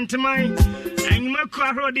 Achadia Santamai, and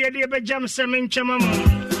Mokaro, the idea of Jam Semin Chamamo.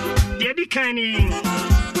 The Edikani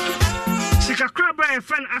Sika Crab by a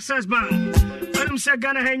friend Access Bank. I'm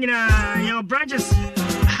Sagana hanging your branches.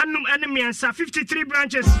 Enemy and 53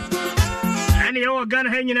 branches. And you Ghana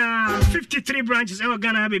hanging 53 branches. You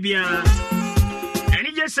Ghana baby. And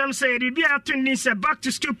he just some say it be after this back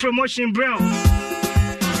to school promotion, bro.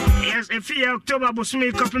 Yes, if you October,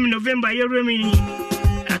 Bosumi, couple November, you remi.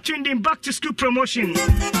 I tuned in back to school promotion.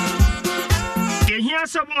 They hear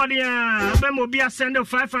somebody, Bemo be a send of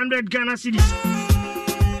 500 Ghana cities.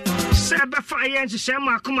 Seba fire and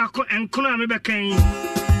Shema Kumako and Kuna Mebekain.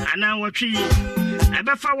 And now what we.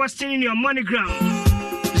 Ebefa Western Union, MoneyGram,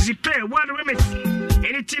 Zipay, World Remit,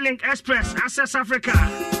 Anything Express, Access Africa,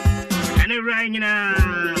 and a ring in a.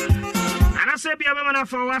 And I say, be a woman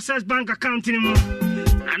for Access Bank account in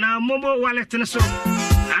and our mobile wallet and so.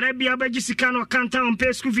 And I be a Bajisicano account on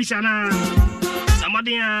pay school fees and a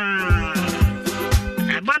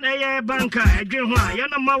bad a banker, a green one, you're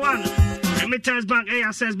number one, Remittance Bank,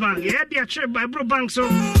 Access Bank, you had the trip by Bro Bank so.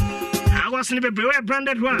 I was in the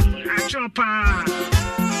branded one. I chop a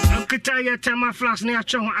Kitaya Tama Flash near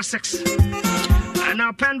Chon Essex. And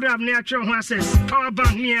now pen drive near Chon Essex. Power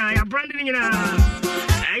bank near branding in a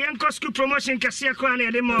young school promotion Cassia Kwan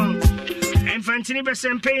demo. And Fantini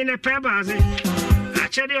Besson paying a pair bazi. I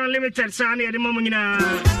check Unlimited Sunny at the moment in a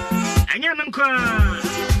young uncle.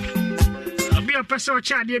 I'll be a person or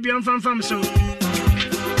child, you'll be on fam so.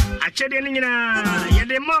 I check in a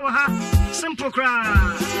Yademo, simple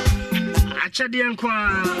cry. Achadi Nkwa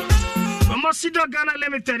Omosido Ghana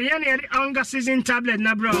Limited yani anga season tablet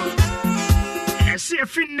na bro. See a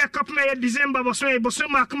fin neck up May December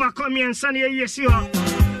Bosoma Kuma Komi and Sunny yesi ho.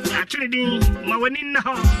 Actually di mawani na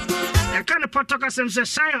ho. I kind of potoka some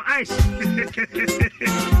shine on ice.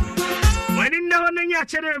 When in na ho nya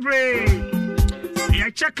chere bre. Ya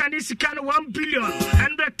check and this kind of 1 billion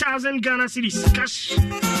 100,000 Ghana cedis cash.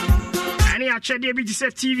 And I check the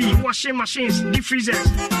TV, washing machines, deep freezers.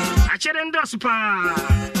 I check them does pa.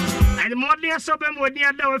 And the more they are so bad, what they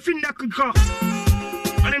are doing, that could call.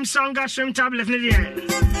 On him song got shrimp tablet in the air.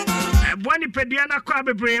 A bonny pediana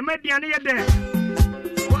crabbe brain, mediana there.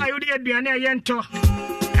 Why would you be an yento?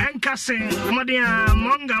 And cassing, Modia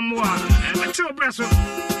Mongamoa, and 2 brasso.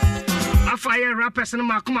 I fire rappers and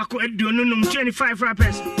Makumako Edunum 25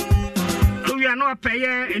 rappers. We are not pay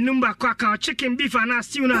a number quacker, chicken beef and a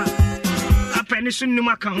tuna. A penny soon no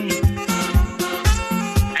maca.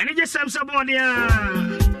 And it just some somebody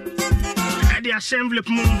at the assembly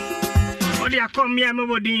moon. Or they are come here,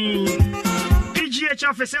 nobody. PGH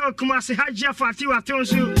officer Kumasi Hajia Fatiwa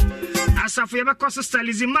Tonsu. As if you ever cost a style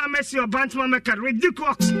is in my messy or Bantama market,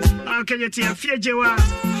 ridiculous. Okay, you see a Fiejewa,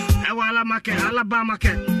 Awala market, Alabama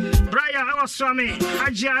market. Brian, I was Swami,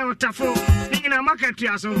 Hajia Otafo, in a market,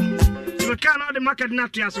 Tiaso. You can't all the market,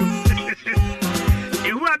 not Tiaso.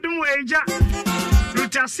 You are doing wager.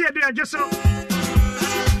 Ruta said, you are just so.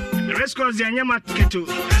 Race course, the Anyama Ketu,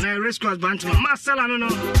 and a race course Bantama. Marcel, I don't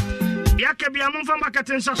know. Yakabi, I'm from market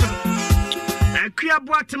in Sasso. I queer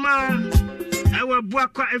Boatama. I will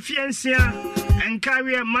walk a fiancia and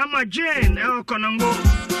carry a Mama Jane, El Conongo,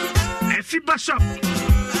 a Fiba shop.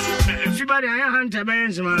 Everybody, I hunter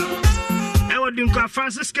Benzema. I would do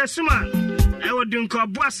Francis Casuma. I would do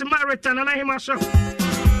Boas Maritan and I him myself.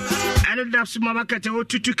 I did have some market or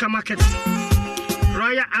Tutuka market.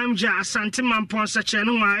 Royal Amja Asante Mampon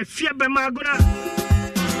Sacheno ma Fia Bemaguna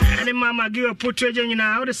and Mama give portrait in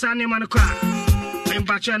our Sunday Manaka. And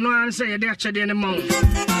Bacha no answer your dear Chadi and Mom.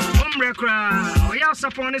 Umrekra, or else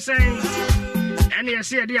upon the same. And you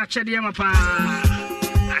see a dear Chadi Mapa.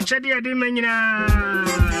 A Chadi a Dimena.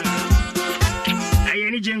 A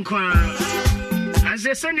Yenny Jinkwa. As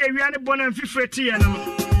they send a Rihanna Bon and Fifreti and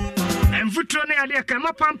Futrone Adia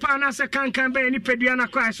Kama Pampa and Asa can be any Pediana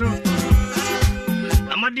Kwaso.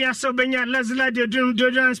 Amadia Sobenya Lazla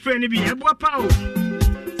deodorant spray ni bi ebwa pow.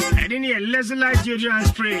 And in here Lazla deodorant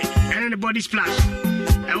spray and then the body splash.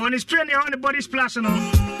 And when it's spray on the body splash no.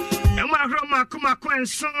 And my grandma kuma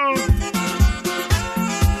kwenso.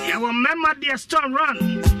 Yeah, one member the storm run.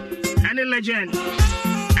 And the legend.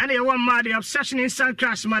 And the one mad the obsession inside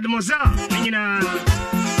crash mademoiselle. And you know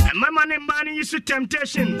and my man in Bani used to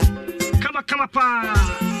temptation. Come pa.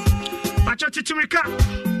 Pacho titumika.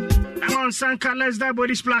 I'm on Sanka, let's die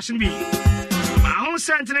body splashing me. My own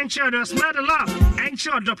sentinel children smell the love and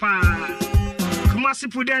short up. Kumasi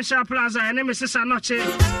Prudential Plaza and Nemesis Anoche.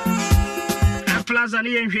 And Plaza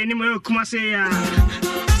near anymore Kumasi.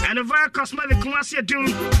 And the very cosmetic Kumasi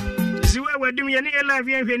doing. See where we're doing any live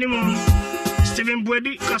anymore. Stephen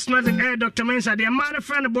Bwedi, cosmetic hair, Dr. Mensa, the man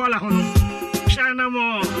friend of Bola Home. Shana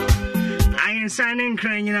more. I ain't signing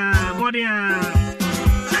crying body.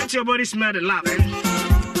 Let your body smell the love,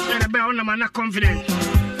 and I'm not confident.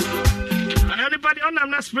 And anybody on I'm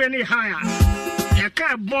not spraying it higher. You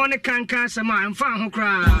can't born a cancer, man, found who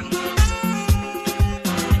cry.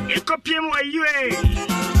 You copy him where you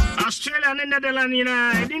Australia and Netherlands, you know,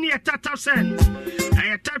 I didn't hear Tata Sen.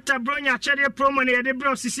 I tapped a bronya cherry promo near the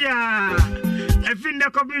bros. I think the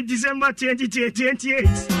copy December 28.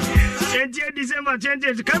 28 December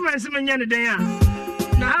 28. Come and see me any day.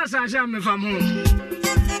 Now, as I shall from home.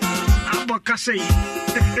 Abokase.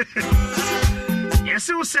 Yes,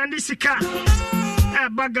 you send this car.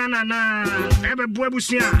 Bagana na ebe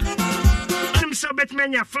buebusia. I'm so bet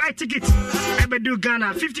mania flight ticket. Ebe do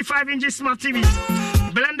Ghana 55 inches smart TV.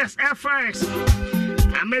 Blenders air fryers.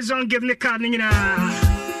 Amazon give me card nina.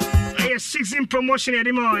 I 16 promotion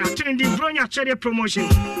anymore. I turn the bronya cherry promotion.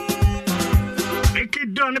 Make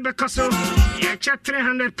it done because so yeah, check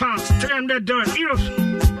 £300, $300 euros.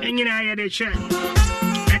 And you know I they check.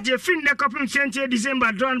 And you fin the couple 20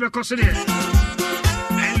 December drawn because of it.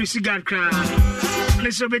 And Lucy got crowd. And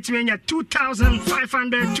it's a bit me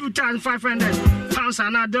 2,500 pounds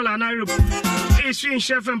and a dollar and a euro. It's in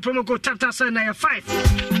chef and promo code tap sign 5.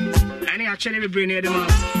 And he actually will bring it out.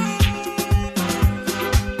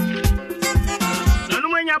 No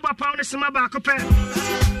when you have a pound is my back up.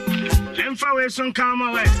 And for away some calm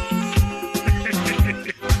away.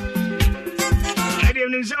 I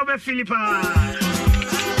didn't know Philippa.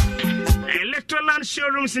 Electroland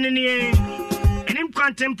showrooms in the air. And in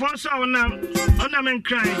contemporary so on them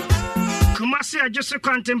crying. Kumasi are just a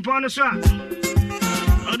contemporary so.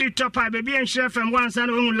 Oh, the top eye baby and chef and once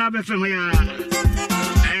and won't love it from here.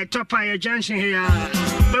 A top eye junction here.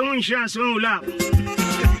 But one chance won't love.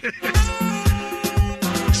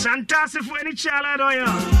 Fantastic for any child or your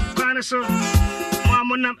Quanaso.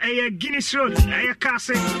 Mamonam a Guinness Road, a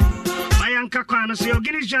Castle. My uncle Quanos, your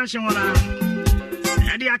Guinness Junction.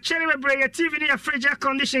 And the actually bring a TV in a fridge air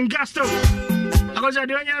condition gas stove. I was a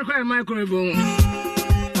doing your microwave.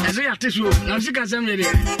 As we have tissue, now she can send me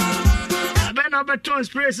there. I bet not bet to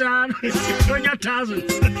spray on 1,000.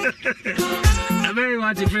 I very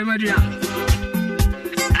want to frame it.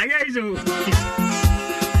 I guess so.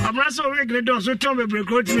 I'm not so regular, don't so tell me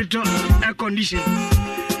break out with air condition.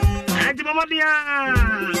 At the moment,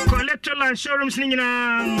 collector and showrooms in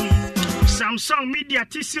Samsung Media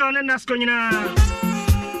TC on and Nascon.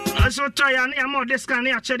 Also, try and hear more discount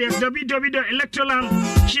actually at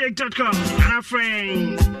www.electrolandshake.com. And a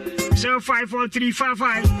friend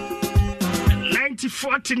 054355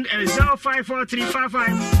 9014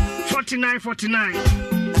 054355 4949.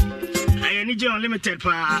 I need you unlimited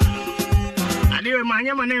power. I do my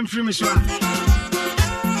name from Miss Wa.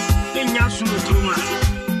 In Yasu Kuma.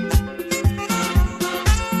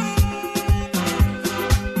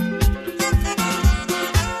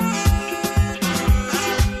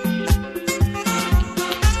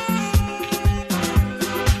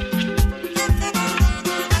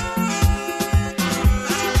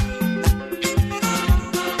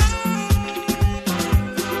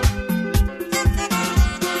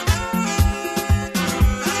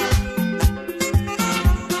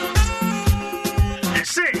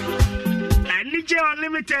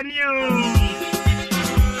 Unlimited new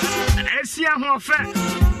Asia Hofe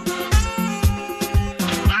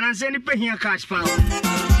and I send it here cash power.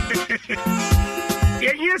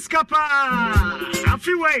 Yes, Kappa.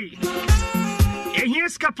 Afiway.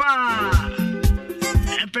 Yes, Kappa.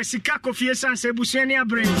 Pesika Kofi Sanse Buseni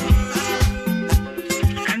Abre.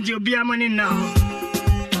 And you'll be a money now.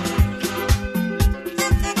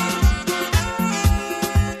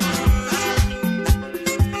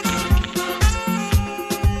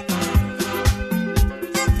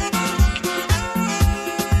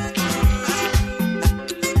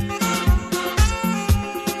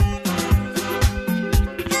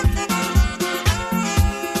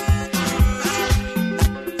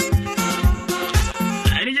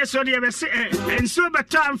 So the and so but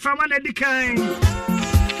time from an edican.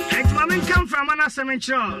 And Mammy come from an assemble.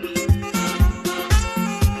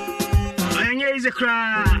 And here is a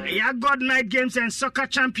cry. Ya God night games and soccer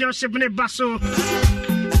championship in a basso.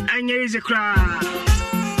 And here is a cry.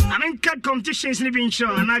 I mean, cut competitions in the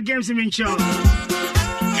show and our games in the show.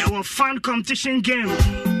 Our fun competition game.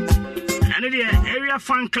 And the area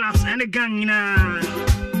fan clubs and the gang in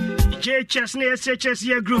JHS near SHS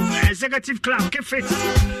year group, executive club, Kefit,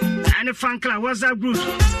 and the fan club, WhatsApp group,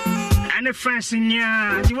 and the friends in the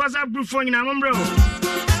WhatsApp group for Namambro.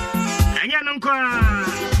 And Yanonka,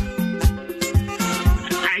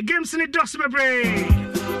 I games in the Dosmabre,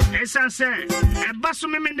 as I said, at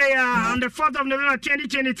Basumimindaya on the 4th of November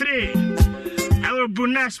 2023, our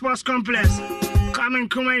Brunei Sports Complex, coming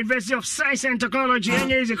Kuma University of Science and Technology, and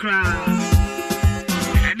here's a crowd.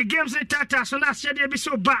 The games in Tata, so last year they be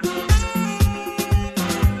so bad.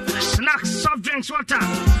 Snacks, soft drinks, water,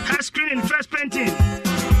 hair screening, first painting.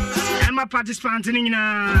 And my participants in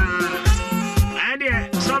idea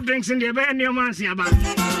soft drinks in the bed, new man's here, but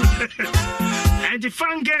and the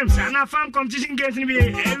fun games and our fun competition games in the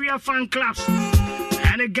area fun clubs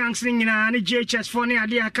and the gangs in the JHS for the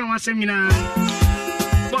idea. Come on, seminar,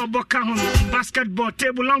 Bob basketball,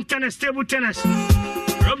 table, long tennis, table tennis.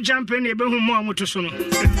 Rope jumping, a boom more motosono.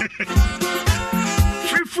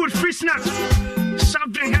 Free food, free snacks,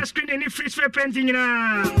 soft drink, hair screen, any free fair painting in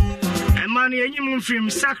a money, any moon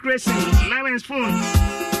film, sack racing, lime and spoon,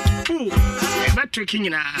 pool, about tricking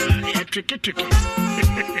in a tricky.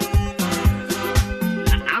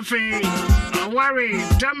 Afe, a worry,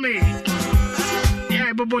 dummy.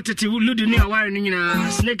 Yeah, but to Ludi near wiring in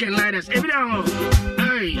a snake and lighters. Every now,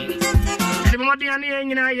 hey, and the Modiani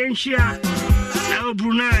in a Yenshia.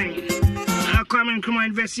 Brunei, coming from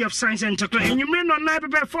University of Science and Technology. And you may not night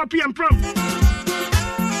about 4 p.m. prom.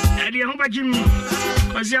 And the home Jim,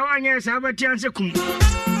 because your 1 year is about the answer.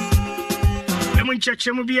 When we check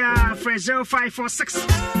Shemubia for 0546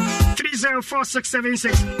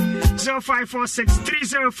 304676 0546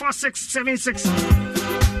 304676.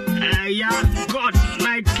 Yeah, God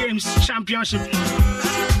Night Games Championship.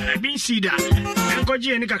 I've been see that. And go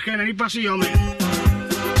G and Nika can and pass your man.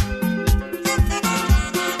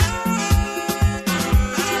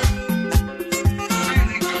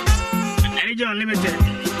 Limited.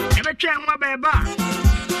 Ever try my baby?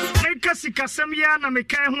 Make us see Casamia and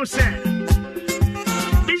make who said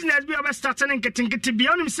business be over starting and getting to be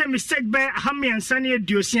on him. Say mistake by Hammy and Sunny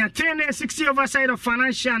Ducia 360 oversight of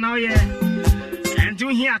financial now, yeah. And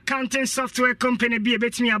doing here accounting software company be a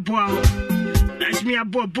bit me a boy. Let me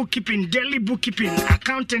about bookkeeping, daily bookkeeping,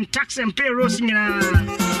 accounting, tax and payroll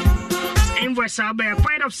invoice out by a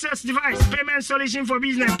point of sales device, payment solution for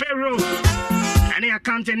business, payroll. And the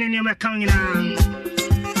accountant in your account.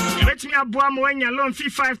 Let me up one when your loan fee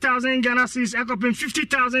 5,000 Ghana cedis, I could pay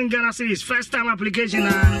 50,000 Ghana cedis. First time application.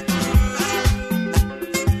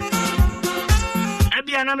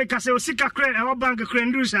 Ebi anamika se osika credit or bank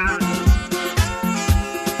credit do sa.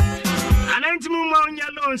 Ananti mu ma on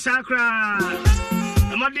your loan sakra.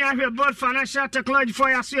 Amadi have both financial technology for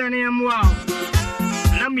your so and wow.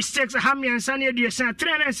 No mistakes have me and Sunny do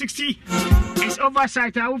 360 is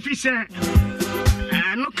oversight. I will be say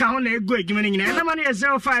no count a good giving in the money is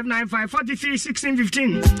 0595 43 16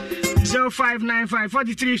 15 0595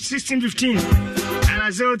 43 16 15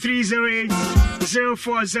 and 0308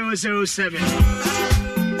 04007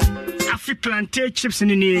 Afi plantain chips in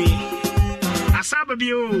the knee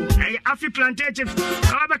Asababio Afi plantain chips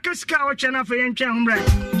Abakuska or Chana for Yanka Humbre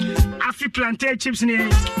Afi plantain chips in the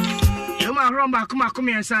Yuma Romba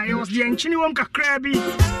Kumakumi and say it was the Enchiniwonka crabby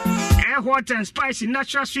air hot and spicy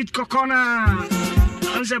natural sweet coconut.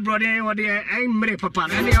 Answer brother, what I'm Mary Papa,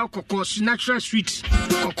 and the alcohol, natural sweet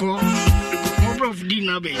cocoa, of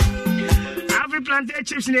dinner bay. Every plantain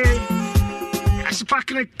chips in as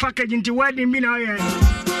package into wedding bin.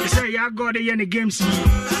 They say, ya got the game.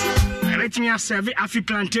 Let me ask every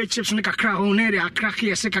plantain chips in the crown area, crack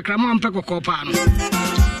here, sick a cramon peco copano.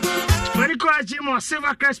 Very quiet, Jim or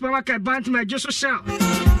Silver Crest, Mamaka, Bantam, just so.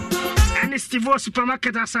 And and Stivo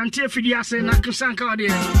supermarket Asante Fidiase na Kusanka ode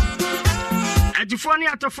at the phone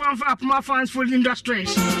at the phone for Apma Fans Food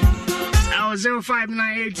Industries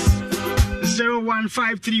 0598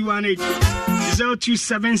 015318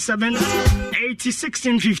 0277 80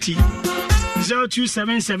 1650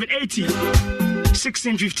 0277 80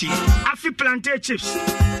 1650 Afi plantain chips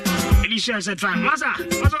delicious at fine what's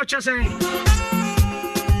what you're saying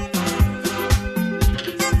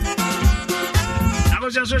I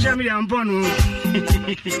was on social media on porn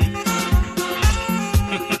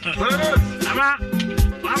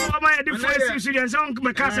the first students on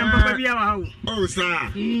my cousin Papa Biawa. Oh, sir.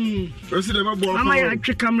 Mama, I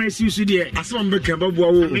trick cameras you see there. I saw Becca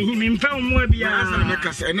Babu. Me found more Bia.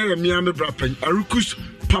 And then me and the Brappen, Arukus,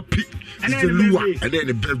 Papi, and then the Lua, and then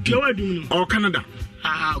the birthday. Or Canada.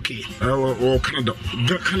 Ah, okay. Or Canada.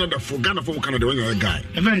 Canada for Ghana for Canada when you're a guy.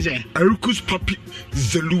 Arukus, Papi,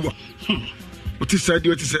 Zelua. What is said?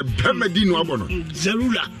 What is a Bemedino Abono?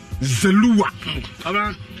 Zelua.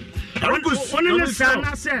 Arukus, one of the son,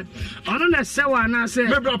 I said, on a sewer, and I said,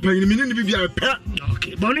 Mebra paying me to be a pet.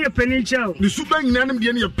 Okay, Bonnie a penny chow. The super name,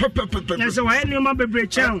 pepper. So I knew my baby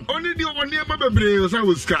chow. Only the one near my baby was I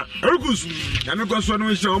was cut. Arukus, and I got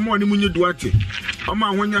one show morning when you do it. I'm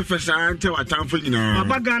when you're first, I tell a town for you now.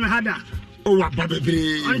 Bagan had a. Oh,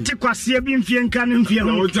 baby. Auntie Quasia being Fian Cannon Fian.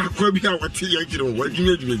 Oh, Jack Quabia, what you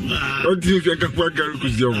made me. Don't think you can work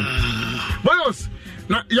Arukus. Boys,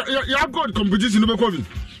 now you have got competition over COVID.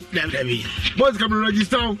 Boys come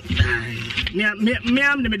register. Me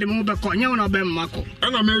am the mobile coin on a bem Marco.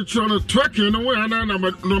 And I made sure to trekking away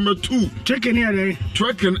number 2. Trekking here,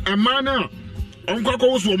 trekking a manner. Uncle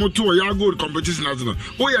goes one more 2. You go competition as well.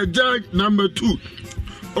 Oh, yeah, judge number 2.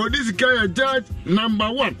 Oh, this guy, judge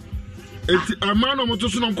number 1. It's a man of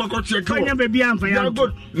Motosun on Coco check. When your baby am for you,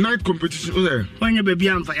 night competition. When your baby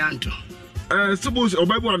am for Yanto. Suppose a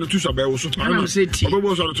Bible and a Tusha Bell was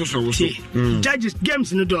judges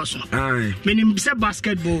games in the doors. Meaning say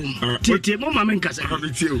basketball. Mama Menkasa.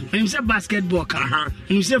 When you say basketball, when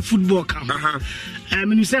you say football,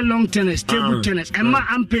 when you say long tennis, table tennis, and my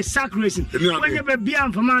ampe sack racing. When you be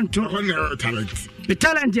am for man to talent. The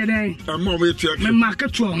talent today. Me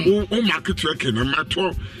market one. Oh, market tracking and my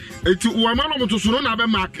 12. It's one man to Surona be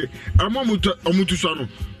market. A moment Omutusano.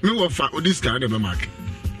 Me will fight with this kind of a market.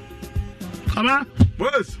 Come on,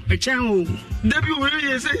 boss. A channel. Debut will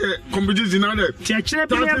you say competition on it?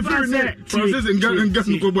 Francis and Ghana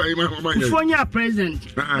go by my president.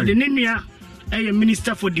 The Ninia, a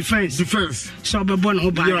minister for defense. So be born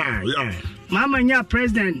Hoba. Yeah. Mama nya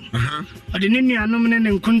president. The Ninia nominated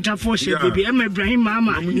and Kunta Foshe baby. Ibrahim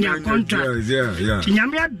Mama nya contract. Yeah.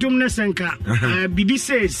 Nyamia Dumnesenka. Bibi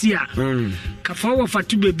says here. Kafawa for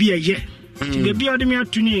to be a year. Baby Odemia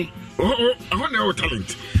Tuni. Oh, I want no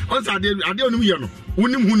talent. Also, I don't know you.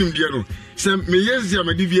 Wouldn't you? Some me yes, I'm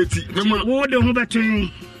a deviate. Mamma, what the who between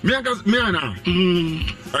me and I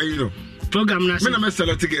know. Program Nasa, I'm a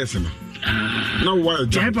seller to guess him. No wild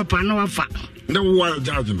judge, Papa, no fat. No wild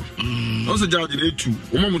judge. Also, judge it too.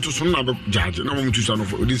 Woman to some other judge, no woman to son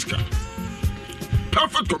of this car.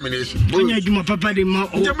 Perfect combination. When you do my papa, the more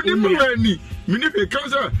Mini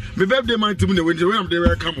cancer, my birthday might be the winter when they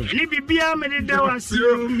were coming. Any Bibia made it was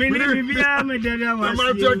you, many Bibia made it was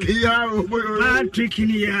tricking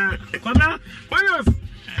here. Come on,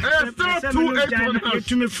 start 281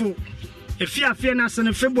 to me for. If you are fairness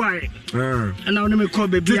in February, and now me call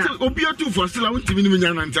baby. Obia too for still I want to be in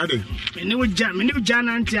and Saturday. Me new Jan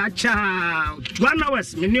and Acha 1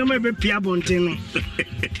 hours, me new maybe Pia Bontino.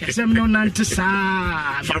 Yes, I'm no Nanta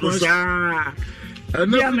Sa.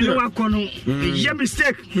 Yeah, me no kono. Yeah,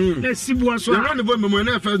 mistake. Let's see what's wrong. Around the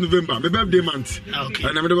November, 1st November, my birthday month. Okay.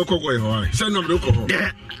 And I'm never go away. Send them to go.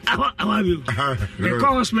 How are you? The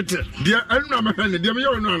hospital. Dear, I'm not my friend. Dear,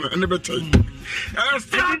 you're not. And never tell. I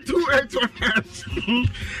start 281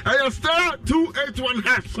 I start 281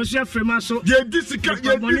 hash. Because you're from us. Yeah, this is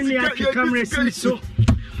camera. So.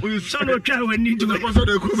 We saw no child when you do the person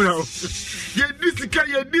that come out. Yeah,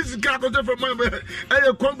 this guy goes from my.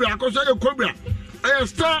 I come Cobra. I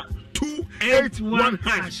start 281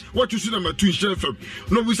 hash. What you see number 2 share from?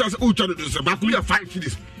 No, we say oh, try to do this. But we are 5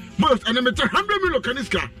 cities. Most and I'm 100 million can this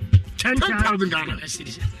car. 10,000 Ghana.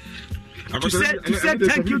 To say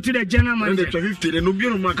thank you to the general manager. 50 and no be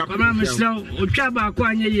no man. Come on, Mr. Ochaba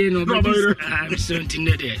Kwanye, you know. I'm something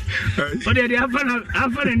there. But they have a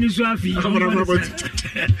new Swafi.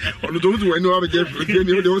 On those who know how to get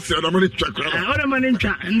the money track. Other money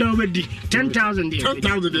track and nobody 10,000.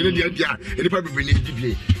 10,000 and probably need to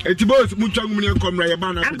play. It's both Muchang come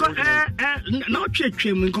Rayabana. Not check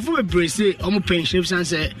him and go brace on pensions and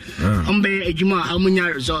say, Ombe Ejuma, how many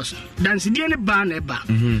resource. Dance the ban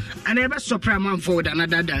and ever surprise man for with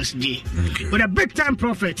another dance day. With a big time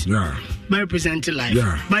prophet. Yeah. By representing life.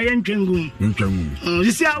 Yeah. By Yenchengum.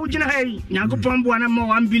 You see how you know, hey, Nago Pombo and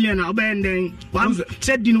 1 billion, I'll be ending. One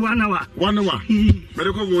said in 1 hour. 1 hour.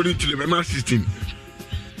 Medical body to the mass system.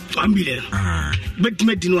 1 billion. But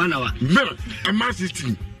made in 1 hour. A mass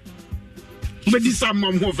system. But this time, my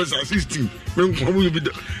officer assisting. When will be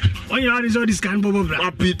the. When you are this kind of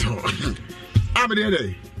bubble, Peter. I'm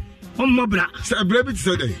there. One more bra. Say a brave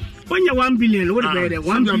today. When you're 1 billion, what about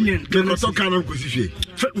 1 billion? You're not so kind of position.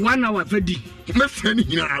 1 hour, Freddy. Let's send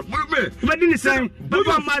it now. But didn't say, but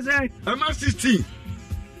I'm a 16.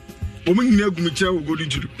 Woman, you know, Michelle will go to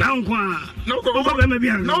you. No,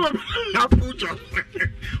 maybe I'm not. Not put up.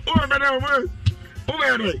 Oh, better. Oh,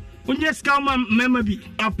 when you scam my memory,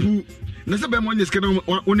 Apu. Nasa be mo nyeske na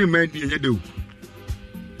woni mandi nya do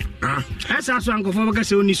asa so anko fo baka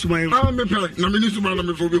se oni suman me pe na me ni suman na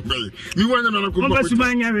me fo be pe mi wanya na ko ba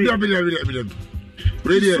suman nya we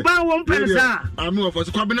radio suman won pe sa amu of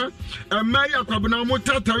so kwabena mai akwabena mo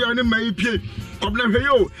tata ya ne mai pie kwabena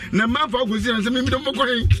hweyo na man fa ko si na se me do mo ko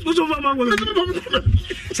hin so fa man ko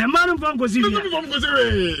se man fa ko si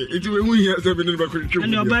iti we hu hia se be ne ba ko twu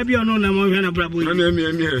ani oba bi ono na mo hwe na brabo ni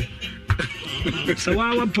ani so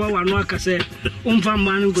wa power no akase umfa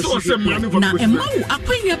man go see na emawo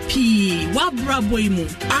akwenya pi wa brabo imu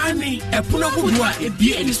ani epono gudua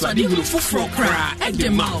ebi eni swade huru foforo kra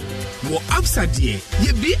edema wo absadie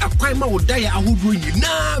ye bi akwai ma wodaya ahodro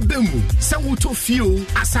nyina bemu se wo to fio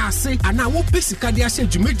asase ana wo pesika de ase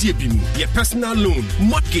dwumadie bi mu ye personal loan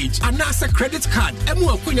mortgage ana ase credit card emu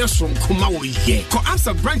akwenya som koma wo ye ko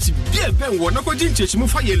absa branch bi ben wo na ko jinchechimu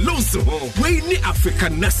fa ye loans ho we ni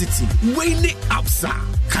africanacity we ni absa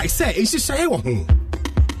kaise ehihye wo ho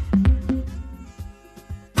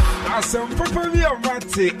Some Papa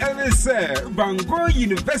Mate and say Bangor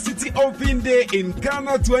University Open Day in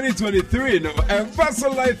Ghana 2023 no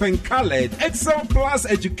Vassal Life and College Excel Plus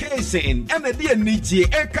Education and the DNG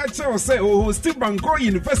Ekacho say host Bangor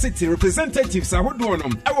University representatives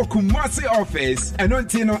ahodonom our Kumasi office and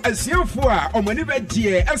ontino asiofo a omani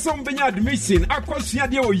begie esombenya admission akosua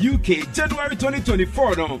de UK January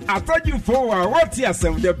 2024 no ataju for what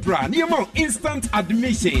yasem the brand niemo instant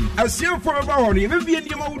admission asiofo ba honi be bie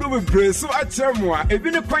niemo wudo Breso Achamwa, a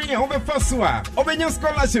been a quay over Fasua, Obenya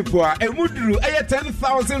scholarship, a mudru,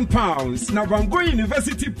 £10,000. Now, Bangor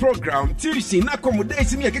University program, tuition,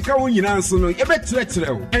 accommodation, a Kakawin answer, a better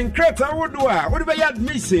lecturer, and Kreta Woodwa, what about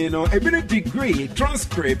admission or a bit degree,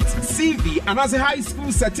 transcript, CV, and as a high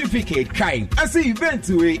school certificate, kind. As an event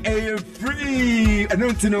to a free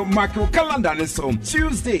announcement macro calendar so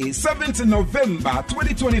Tuesday, 7th November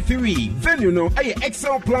 2023. Venue no a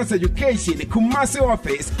Excel Plus Education, Kumasi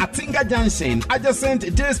office at Tinga Junction,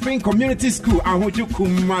 adjacent Day Spring Community School, Ahoju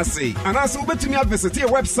Kumasi. And also, bet me visit your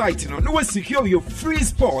website, no secure your free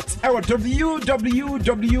spot at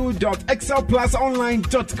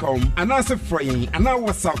www.excelplusonline.com. And also free, and now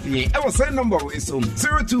WhatsApp ye. Our send number is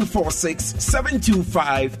 0246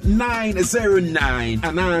 725 909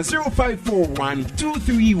 and 0541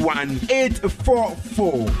 231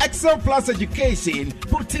 844. Excel Plus Education,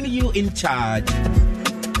 putting you in charge.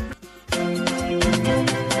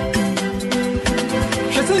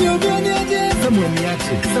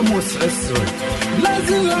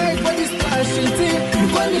 Lazy life for this passion team. You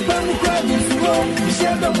call me Pamu Crabby Flow. You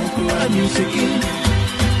share the Mukuan, you shaking.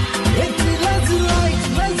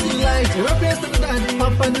 Lazy light. Represent that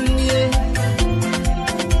Papa Dunia.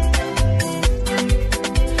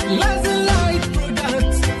 Lazy light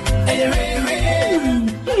products.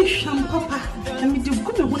 Hey, Sham Papa. I mean, you've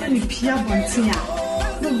got me one and Pia Bontia.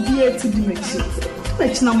 The beer to the machine.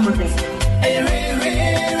 Which number?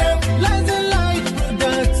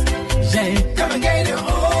 Come and get it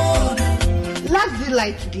all. Lazy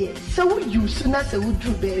light, dear. So you soon as a would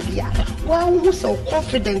do, baby. One who's so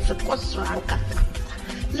confident, of course, rank.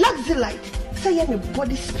 Lazy light. Say your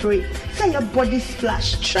body spray. Say your body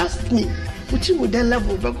splash. Trust me. Which you would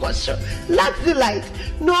level because Lazy light.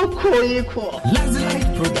 No co-equal. Lazy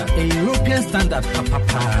light product. A European standard.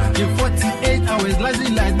 Papa. In 48 hours, Lazy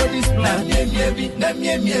light body splash.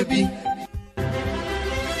 Maybe.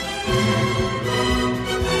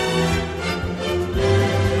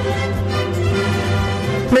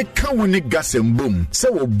 Make a winning gas and boom, so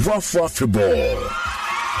we'll draw for free ball.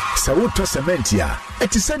 So, what was Cementia?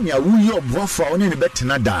 It is any a woo your draw for on any better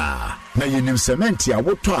nada. na yenim cement a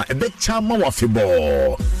woto a ebecha ma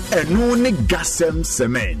wafebɔ eno ne Gasem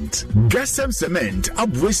cement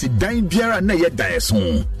abwesi dan biara na ye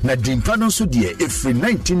daeso na dimpa no so de efri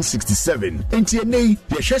 1967 enti enei ye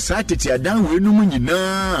hwɛ saa tete adan we no mu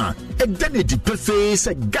nyina edane di pefe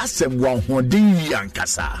se Gasem wa hoden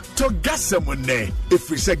yankasa to Gasem ne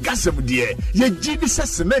efri se Gasem de ye gidi se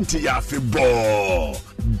cement ya afebɔ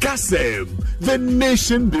Gasem, the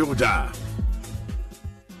nation builder.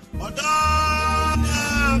 Me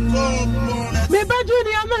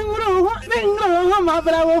Junior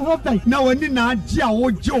now when na dia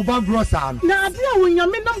wo Jehova grocer na dia wo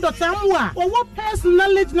nyame nam dotamwa wo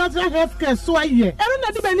personality natural health care so aye e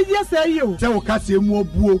na di bani dia say yo se wo kase mu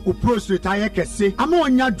obuo ko prostate aye kese ama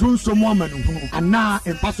onya dronso mu amanuhunu ana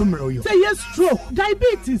empaso mroyo say yes stroke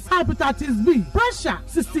diabetes hepatitis B pressure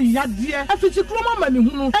 60 yade afichi kroma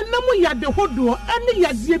amanuhunu enamu yade hodo ene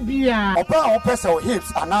yade bia oba o pesa o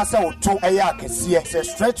hips ana se o to aye akese se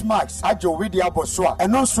stretch marks ajo we dia boso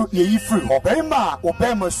eno so ye free ho berima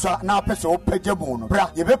obema so na pese o pagemu no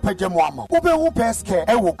bra ye be pagemu ama obewu peske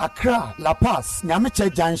ewo Accra La Paz Nyameche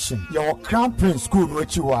Junction your Crown Prince School no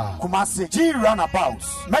chiwa Kumasi G Runabout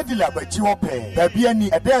Medila bachi ope baby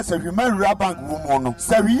ani edes a human bank wo no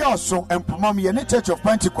sawiya so empomam ye ne Church of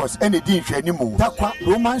Pentecost ene di hwanimu takwa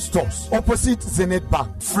Roman stores opposite Zenith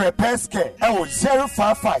Bank free peske ewo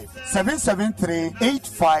 055 773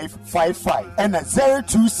 8555 and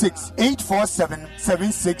 026 847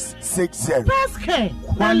 7660 Peske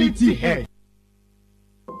quality hair.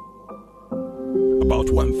 About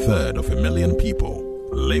 1/3 of a million people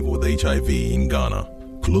live with HIV in Ghana.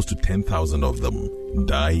 Close to 10,000 of them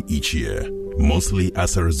die each year, mostly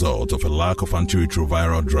as a result of a lack of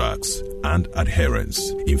antiretroviral drugs and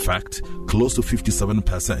adherence. In fact, close to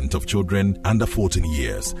 57% of children under 14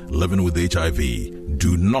 years living with HIV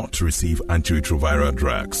do not receive antiretroviral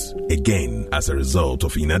drugs, again as a result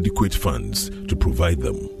of inadequate funds to provide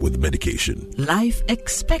them with medication. Life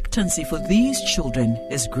expectancy for these children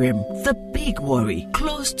is grim. The big worry,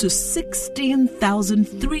 close to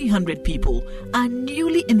 16,300 people are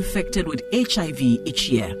newly infected with HIV each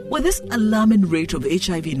year. With this alarming rate of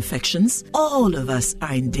HIV infections, all of us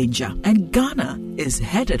are in danger, and Ghana is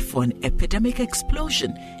headed for an epidemic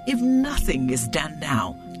explosion if nothing is done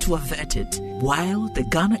now to avert it. While the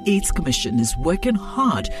Ghana AIDS Commission is working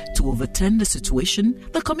hard to overturn the situation,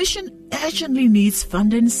 the Commission urgently needs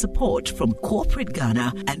funding support from corporate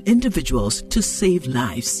Ghana and individuals to save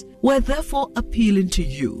lives. We're therefore appealing to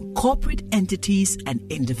you, corporate entities and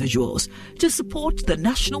individuals, to support the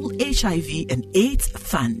National HIV and AIDS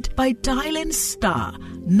Fund by dialing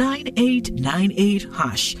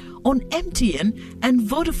 *9898# on MTN and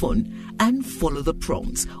Vodafone and follow the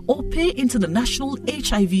prompts, or pay into the National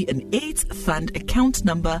HIV and AIDS Fund account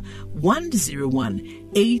number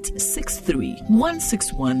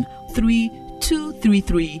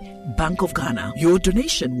 101-863-161-3233 Bank of Ghana. Your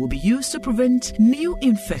donation will be used to prevent new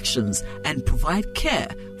infections and provide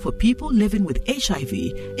care for people living with HIV,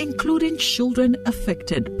 including children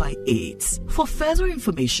affected by AIDS. For further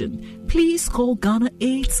information, please call Ghana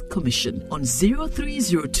AIDS Commission on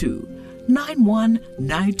 0302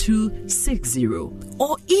 919260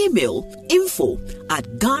 or email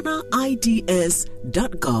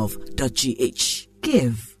info@ghanaids.gov.gh.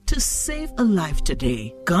 Give to save a life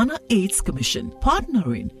today. Ghana AIDS Commission,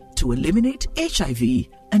 partnering to eliminate HIV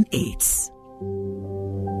and AIDS.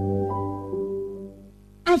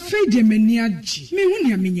 Afraid de meniaji. Me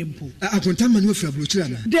wuni amenyempo. Akonta mani wo fra brochira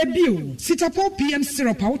na. Debio, Sitapo PM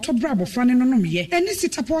syrup auto brabo fane no ye. Eni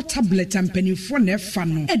Sitapo tablet ampanifo na fa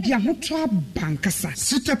no. E dia hoto abankasa.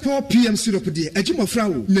 Sitapo PM syrup de ajimofra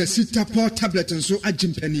wo na Sitapo tablet nso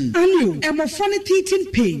ajimpani. Anyo, emofra ne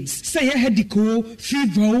teething pains, say headache,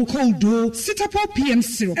 fever, cold, Sitapo PM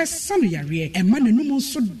syrup. Esano yare, e man no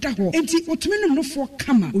so da ho. Enti otumenum no fo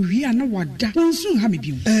kama, owie na wada. Wonsu ha me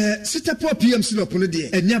biu. Sitapo PM syrup no de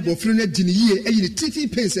enya bofru na gini ye eyi titi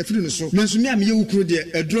pains afiri no so nanso me am ye wukuru de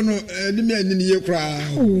edro no ni me ani ye kra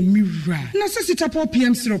oh miwra na se Sitapo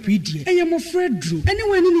PM syrup die enya mofra dru eni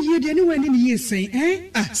wani ni ye de eni wani ni ye sen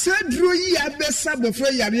sa dru yi abesa bofra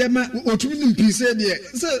yare ma otumi ni mpise de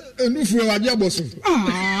se enufu wa de aboso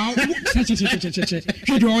che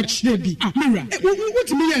hedo chebi miwra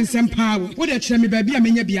what me yen sempa wo de kire me ba bia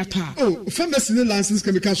menya bia ta oh pharmacy ni license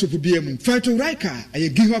chemical shop bia mu Phytoraika aye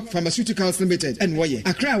Gihok Pharmaceuticals Limited and waye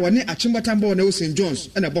Accra wane Achimbatambo na St John's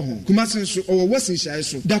and Abohon Kumasi nso owo Western Shire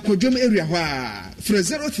so Dakodwom area ho a for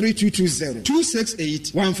 03220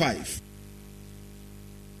 26815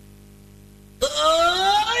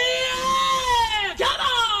 Come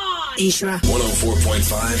on! Isra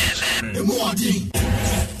 104.5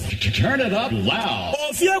 Turn it up loud.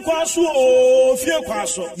 fie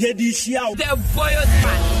kwaso yedi hia the voice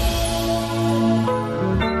man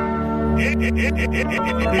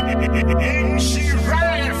she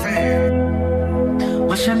right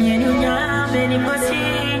Washamienu nyame ni ngosi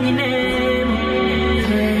nyine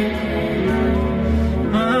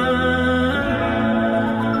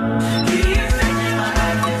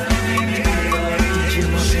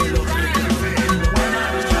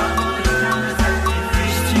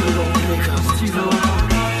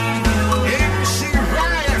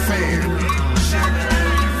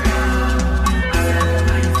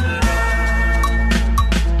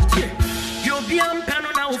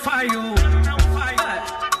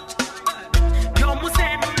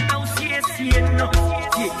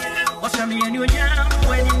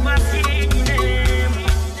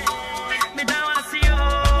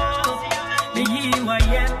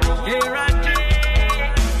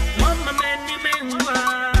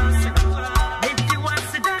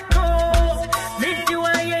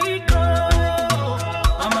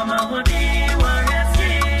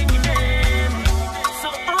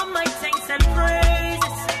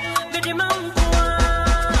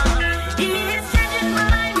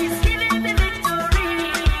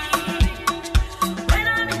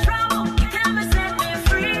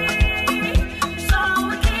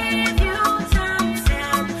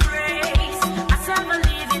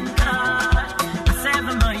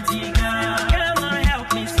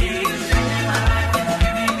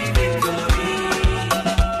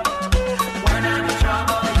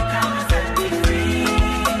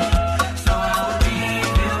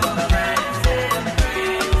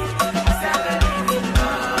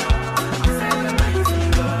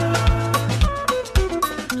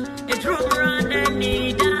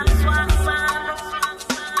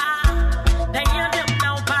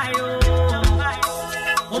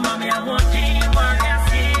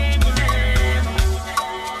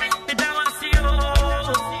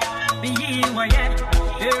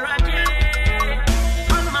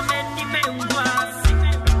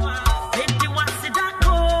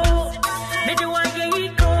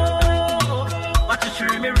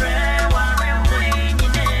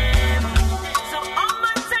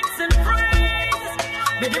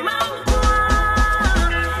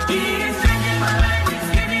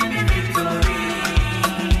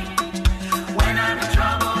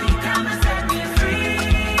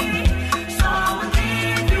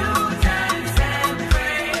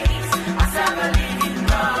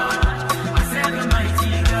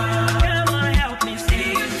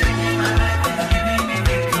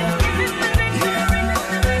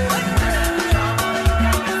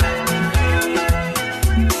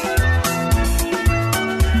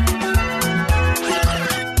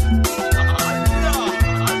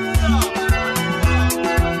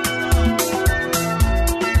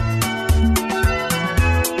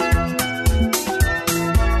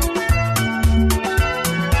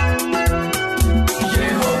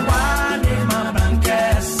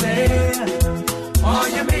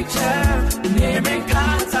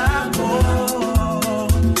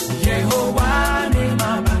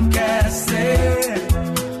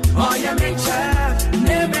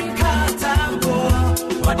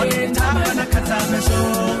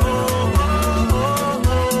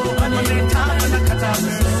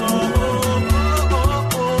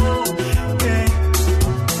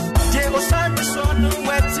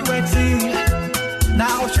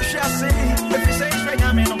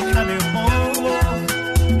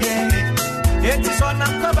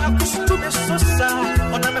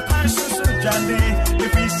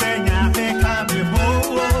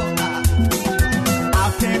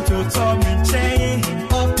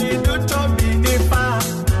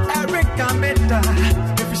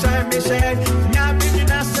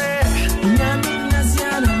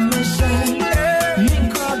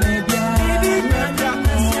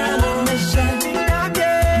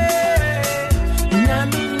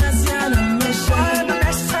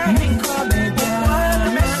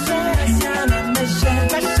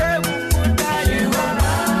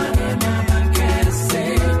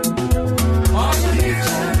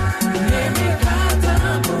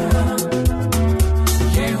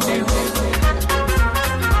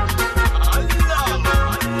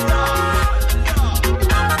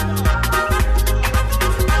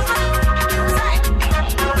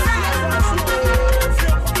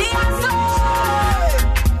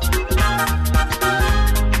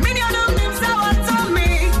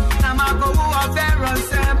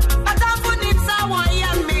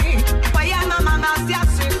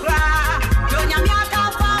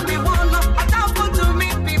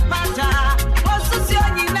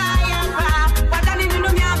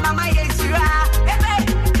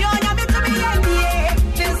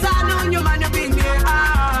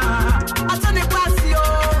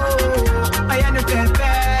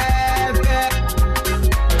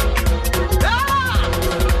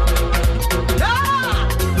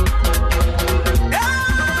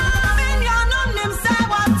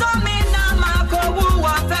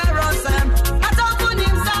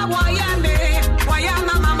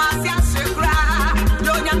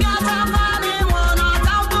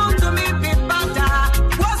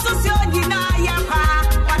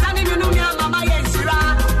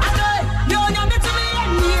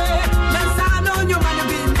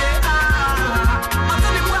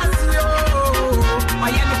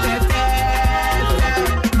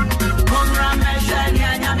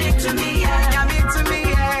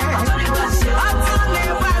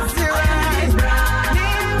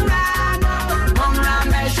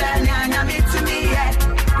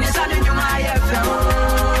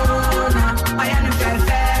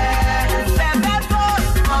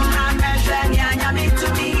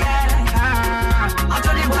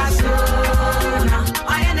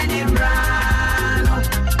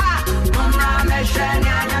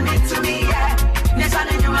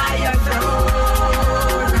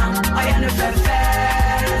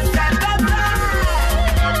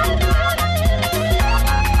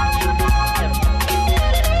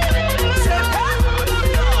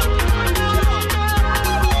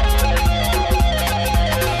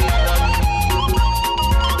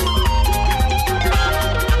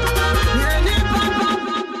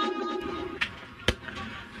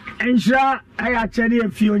Ensha I actually a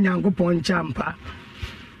few Yankopon champa.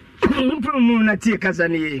 Improvement na tie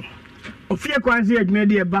kasani. Ofie kwanzi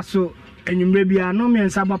adwumadi e baso enwumre bia no me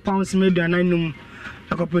nsaba pounds meduananum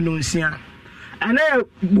akopenu nsia. And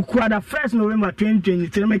bukwada 1st November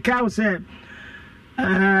 2023 me ka say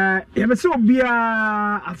yebese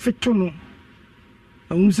obia afeto no.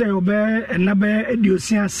 Say obe enabe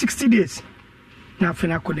ediosia 60 days. Na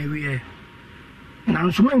fina kone wiye. Na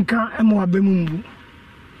nso menka emo abemumbu.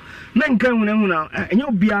 Menka huna enye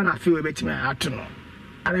obia na afi we betime ato no.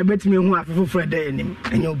 Ara betime hu afefo freda enim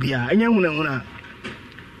enye obia enye huna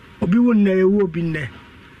obi won na ewu obi nne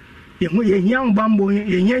ye hia mbambo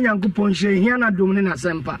ye hia Nyankopon hye hia na dom ne na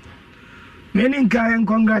sempa many nka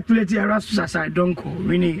congratulate Erastus Asai-Donko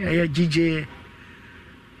winning a GJ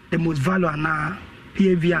the most value na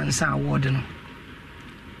PAV Ansa award no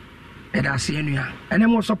and I see enu and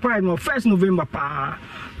I'm surprised no 1st November pa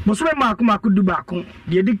but so maku du baako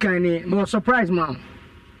de dikan ni me surprise man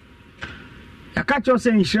I catch us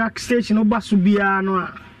in Shrek station obasu bia no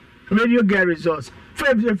radio get results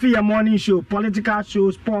for morning show political show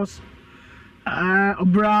sports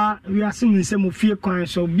obra we are seeing some of fear kwan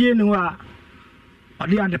so bia no a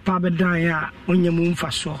odi ade pa be dan ya onyam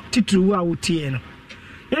mfa so titru a wotie no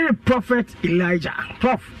the prophet Elijah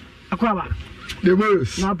prof akwaba the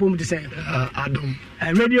words na pom to say Adam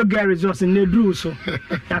radio get results in the drew so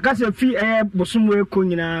yakase fi bosom we ko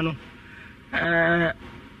nyina no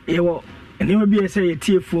yewo ene bi say ye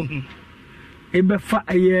tie fo ebe fa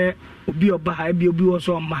aye obi oba ha obi wo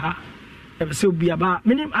so ma ha ebe se obi aba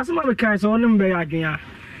minim asema me kai so onim be adwen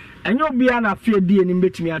enye obi na afie die ni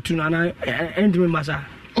betimi atu na endimi masa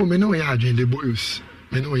o me no ya adwen the boys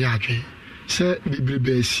me no ya adwen se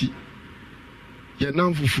biblibe asi ye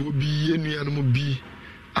nam fufu bi enua no bi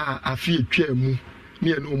afie twa mu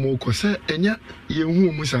ne no mo ko se enya ye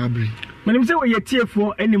hu mu sa abre minim se wo ye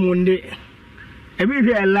tiefo animonde ebi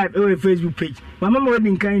hwe live on Facebook page mama mo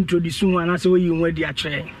we kan introduce one na se wo yi won di a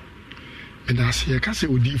kire and I say ka se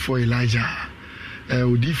odi for Elijah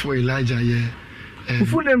ye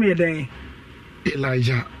full name ye den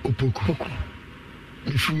Elijah Opoku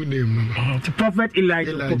the full name no the prophet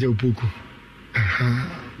Elijah Opoku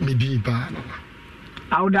me di ba no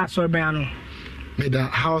how that so be ano me the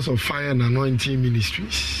House of Fire and Anointing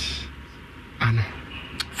Ministries ano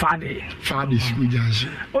Fadi school jansi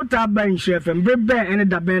ota ban chefem brebe ene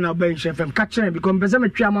da ben na ban chefem ka kire because pese me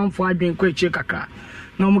twa manfo adwen ko eche kakra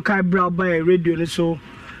na mo kai bra ba radio ni so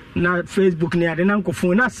na Facebook ni ade na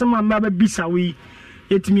nkofo na asema ma ba bisawi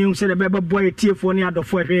etimi hu se de be boy tiefo ni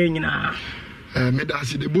adofo hwe nyina me da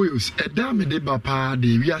si de boyos eda me de ba pa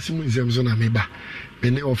de wiase mu nsem so na me ba me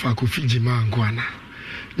ne ofa ko fiji ma ngwana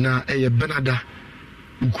na eye benada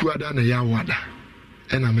ukuada na yawada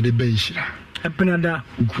ena me de ben hira Epenada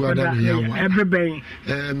ukuada na yawa everybody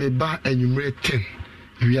me ba enwumre 10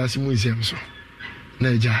 wiase mu nsem so na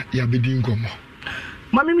eja ya bedi nkomo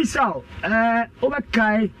mami misao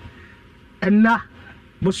obekai enna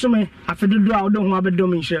bosome afedodo a odo ho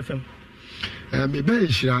abedom in chefem me ben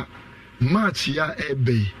hira March ya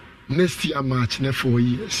ebe next year March na 4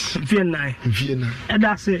 years Vienna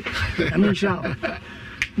that's it I mean shall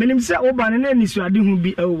menim say oba na ni so ade hu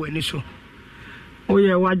bi ewo ni so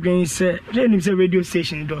oye wadwen say renim say radio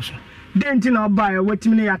station do so denti na oba ya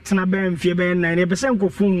watimi na yatena ba mfie ba 9 e bese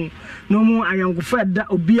nkofo no mu ayankofa da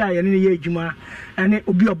obi a ye ne ye adwuma ene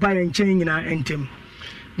obi oba ya nchen nyina entem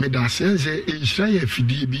me da sense Israel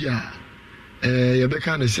fidie bi a ye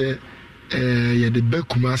beka na say ye de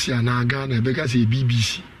Bekumasi ana Ghana e beka say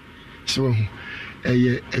BBC so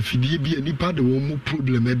ye afidie bi anipa de wo mu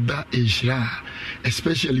problem e da Israel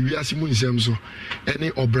especially we asimu nsem so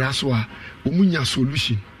ene obraso a wo munya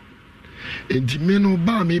solution enti me no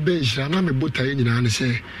ba me be Israel na me botaye nyina ne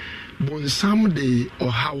say bonsam de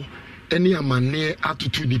ohaw ene amane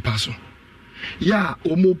atutu nipa so ya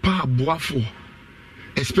omo pa aboafo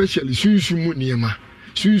especially sunsumu niema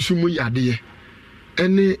sunsumu yade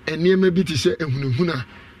ene eniema bi ti se ehunahuna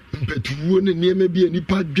mpetuwo ne niema bi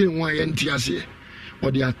anipa dwen wa ye ntiase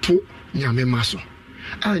odi ato nyame maso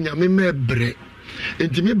a nyame mebre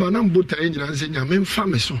entimi bana mbota nyina nse nyame mfa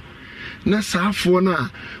me so na saafo na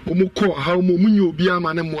omukọ ha omunye obi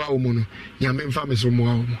ama ne moa omu no nyame mfa me so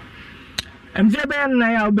moa omu amze be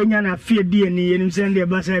na ya obenya na fie die ni yenim se ndie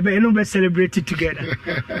ba say be no be celebrate together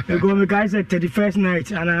we go me guys at 31st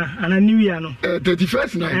night and a new year no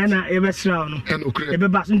 31st night and e be sra no e be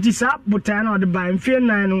ba nti sa bota na o de ba mfie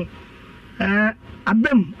nan no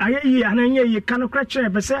abem ayeyi ananye ye kan kra kire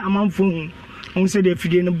be say amanfo hu on se de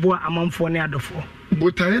fidie no boa amanfo ne adofo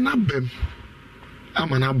bota na bem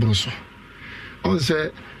amana broso on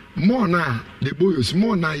se mo na the boys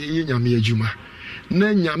mo na ye nyame adwuma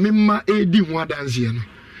na nyame ma edi ho adanse no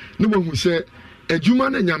no bohu se adwuma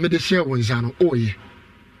na nyame de hye wo nsa no oye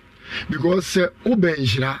because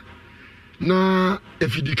obenhira na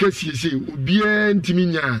efidikasi se obia ntimi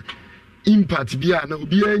nya impact bia na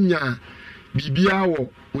obia nya bibia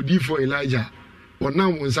wo odifo Elijah ona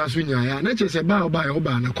wo nsa so nya ya na chese ba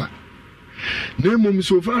oba na kwa na mum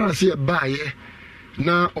so far as e ba ye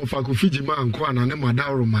na ofakofiji ma nko ana ne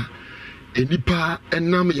madawroma enipa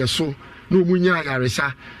enam yeso na omunya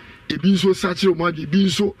ayaresa ebi nso sache omade ebi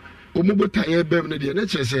nso omobotaye bem ne de na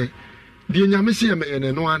chese de nyame se yeme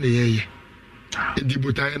ne no ana yeye edi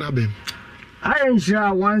botaye na bem I ensure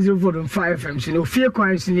 104.5 FM. You know, fear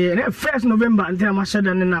coins in the 1st November until my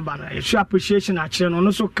shadow and Nabana. It's your appreciation at channel.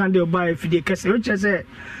 Also, can they buy if they can say, which I say,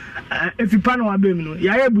 if you pan or bim,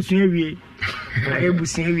 ya business, I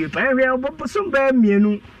business, but I will some bear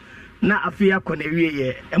me, not a fear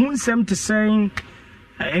connery. And when some to saying,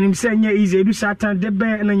 and him saying, yeah, easy, do Satan, the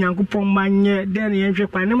bear and a young pong man, then the entry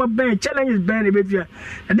by number bear, challenges bear a bit.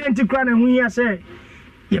 And then to cry and when you say,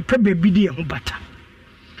 you probably be the butter.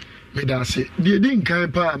 Me da se de din kan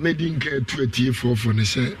pa me din kan tu atie fofo ne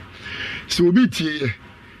se so obi tie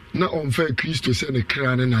na onfa Kristo se ne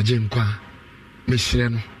kra ne na genkwa me hire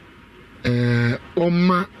no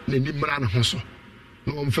omma ne nimra ne ho so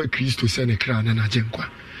na onfa Kristo se ne kra ne na genkwa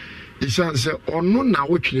isan se ono na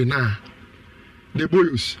wotwire na de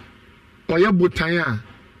boyos oya botan a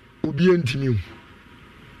obi antimi hu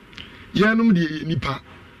yanum de nipa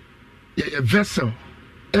ye vessel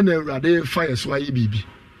ena urade fire so aye bibi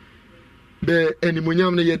be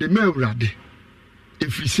enimonyam ne ye de ma awurade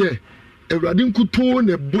efiri se awurade nkuto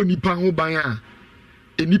na boni pa ho ban a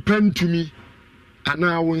enipa ntumi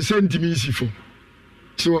ana wo nsentimi sifo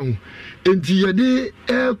so enti ye de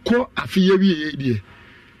ekọ afiye wie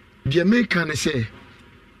de me kan se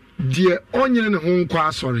de onye ne ho nkọ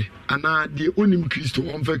asori ana de onim Kristo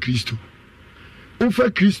onfa Kristo onfa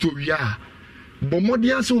Kristo wia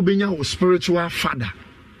bomodi ase obenya wo spiritual father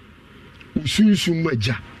usunsu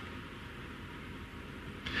maja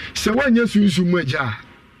se wanya sunsu maja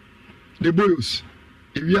the boys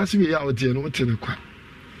ewi ase we ya ote no ote ne kwa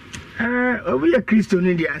obi ya Kristo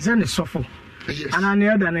ni dia ase ne sofo ana ne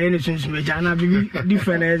oda na ye sunsu maja na bibi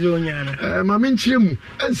different as onya na ma me nchiremu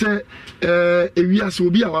ense ewi ase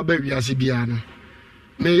obi a wa ba ewi ase bia no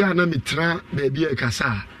me ya na mitra ba bia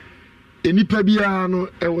kasa enipa bia no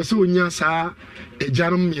ewo se onya saa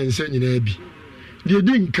ejarum yense nyina bi de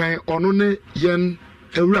di nkan ono ne yen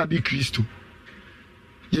awurade Kristo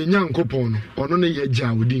ye nyankopon no ono ne ye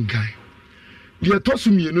gya odi nkan de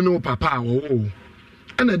tosumienu no papa wo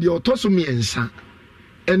ana de otosumiensa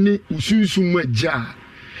ene usunsum agya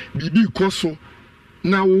bibi koso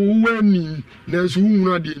na wo wani na so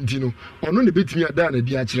wunu ade ntino ono ne betimi ada na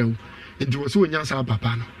di akyerewo enti wo so onya sa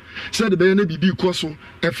papa no se de be na bibi koso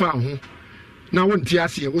efa ho na wonti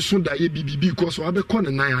ase wo so da ye bibi koso abekọ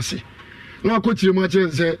ne nan ase na akotire mu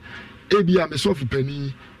akyense ebia me sofu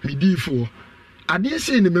pani me difo ade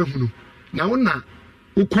se ne mahunu na wona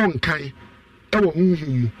ukọ nkan ewo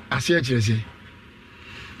hunhum mu ase akyerese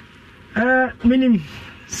minim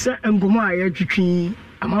se engomo aye twitwi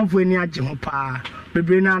amanfo ani agye ho pa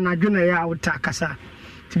bebre na anadwo na ya wuta kasa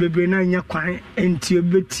ti bebre na nya kwan enti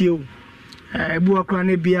obetio ebu akra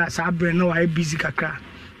na bia sa bre na wa busy kakra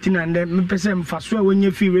tina nde mepese mfaso a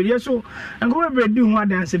wonye fi radio so engomo bebre di ho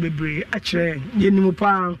adanse bebre akyere yenim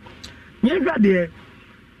pa nye hwade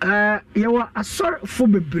yewa asor fo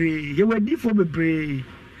bebre yewa di fo bebre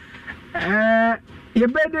ye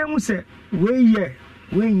bede hu se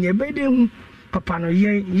we nye bede hu papa no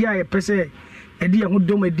ye ya ye pese edi ye hu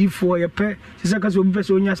dom edi fo ye pe se ka so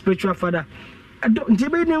pese onya spiritual father nti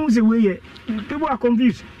bede hu se we people are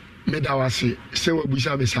confused me da wase se wa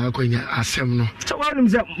busa be sa akonya asem no so wa nim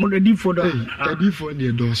se mo edi fo do edi fo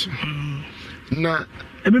ne do so na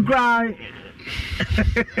ebi cry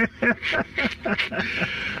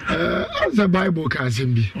as the Bible can say,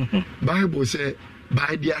 Bible say,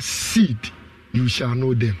 by their seed you shall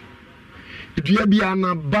know them. If you be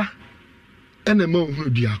anaba, and a man who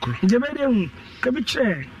be a crow. The medium can be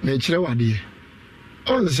chair. Nature, what dear?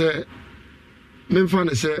 On say,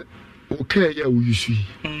 Memphana say, okay, ya will you see.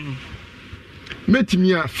 Met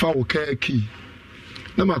me a foul care key.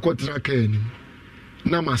 Nama quadra cane,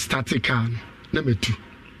 Nama static can, number 2.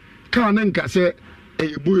 Can nka say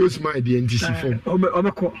a boy's my DNTC form.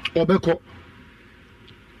 Obeko.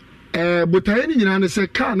 But I any say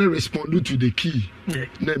can respond to the key.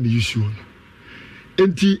 Name you soon.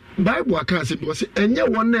 Enti Bible can say because enye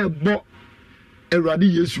one na bo Awurade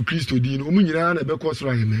Yesu Kristo di no mu nyina na beko so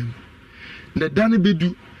ahem. Na dane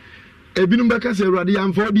bedu ebinum beka say Awurade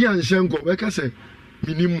amfo di anhye nko beka say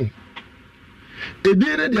minimum.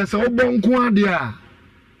 edin ne dia sa obon ko ade a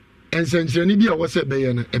ensenkyereni bi a wo se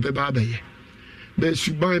beye no ebeba beye be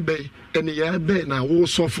suban be ene ya be na wo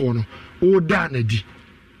sofo no wo da na di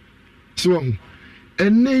so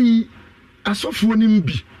ene asofo ni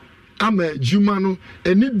mbi ama adwuma no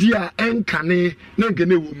ene di a enkane na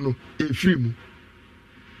nkane wom no efiri mu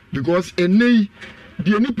because ene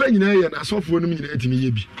di nipa nyina ye na asofo no nyina etimi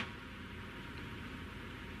ye bi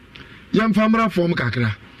yam famra form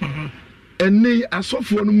kakra ene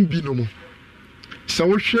asofo no mbi no mo sa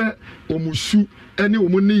wo hwe omusu ene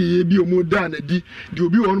omu ne ye bi omu da na di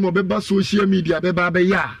obi won mo beba social media beba be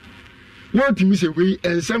ya what me say we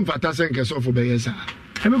ensem fata sen ke sofo be yesa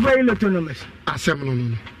everybody autonomous asem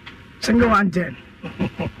no single 110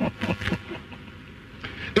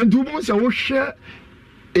 endu mo sa wo hwe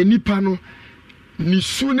enipa no ni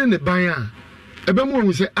su ne ban a ebe mo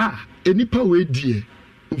hu say enipa we die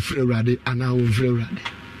ofre urade ana ofre urade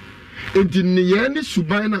enti ne ye ni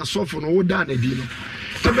suban na sofo no wo da na di no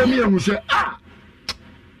ebe mi hu say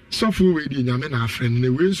sofo we di nyame na afre ne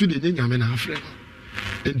we nsu de nyame na afre no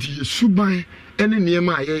enti ye suban ene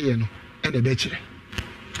niema ayeye no ene be kire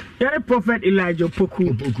yeah prophet Elijah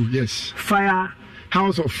Poku yes fire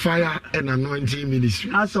house of fire and anointing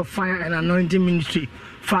ministry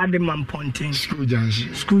Father Man Ponting school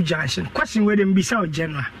junction question where them bisa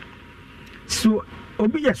general so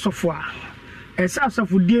obi ye sofo esa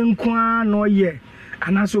sofo die nko no ye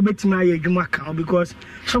anaso betima aye adwuma kan because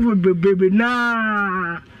sofo bebe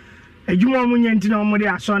na adwuma mu nyenti na mo de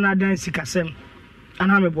aso na dance kasem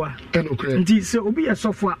ana meboa nti se obi ye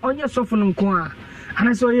sofo onye sofo no nko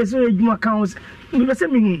anaso ye so adwuma kan me be se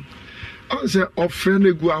me on say offend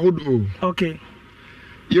egu ahodo okay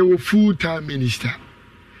ye wo full time minister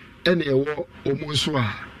ene ye wo omunso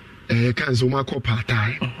a kan so makọ part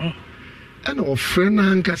time ene offend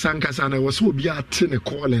ankasa na wo so obi ate ne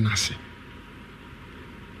call na se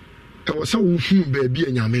e wo so wo hu ba bi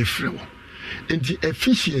anyame frɛ wo enti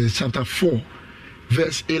Ephesians chapter 4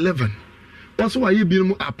 verse 11 also why you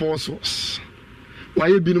be apostles why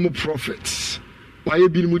you be prophets why you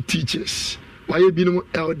be teachers why you be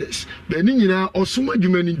elders beni nyina osuma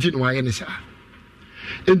dwuma ni nti no why ne sa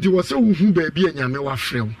enti wo se wo hu ba bi anyame wa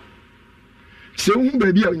frɛ wo se wo hu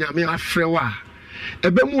ba bi anyame afrɛ wo a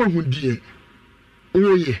ebe mu ahudie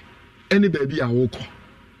oye ene ba bi a wokɔ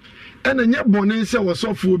ene nya bɔne se wo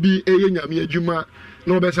sɔfo bi eye nyame adwuma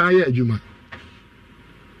na obesa ye adwuma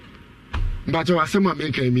mbacho asema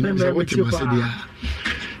meka mi se woti masedia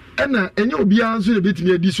ena enye obi anso le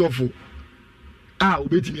betimi adi sɔfo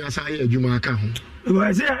obetimi asa ye adwuma aka ho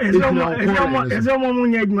ese mo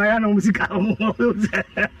nya adwuma ya na musika mo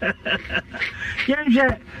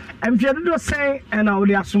yenhwe amfiado do say ena wo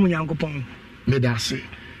de asom nyankopɔn me da se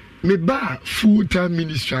me ba full time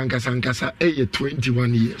ministry ankasa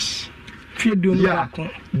 21 years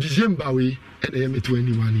December we and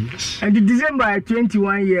 21 years and the December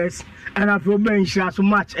 21 years and after ben so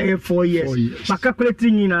much 4 years but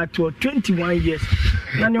calculating in at 21 years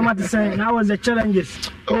now no matter say now was the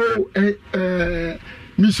challenges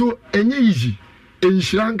me so any easy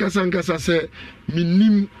enhira ankasa say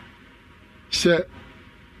minim say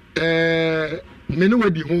me no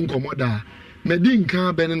wadi ho nkomoda me di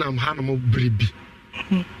nkan ben na hanom bribi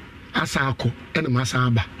asako ene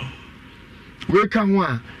masaba we kan ho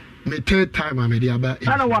a me third time am dey aba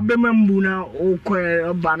ana wa be mambu na o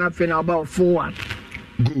ko ba na fe na about 4-1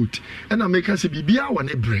 good and I make us bibia won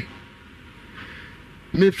e bre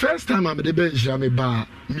me first time am dey be jam me ba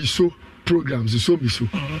miso programs so miso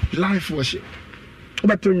live worship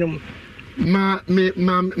betonyum ma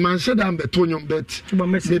said am betonyum bet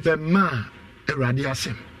me be ma erade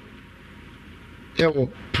asem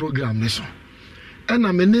ewo program ne so and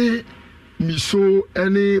I me miso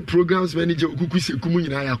any programs manager okuku sekumu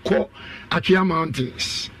nyina ya kɔ Atwea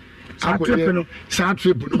Mountains sa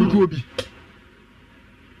trip no go bi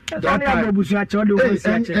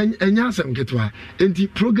enya asem ketwa enti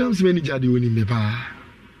programs manager de oni me pa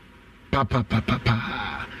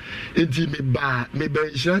enti me ba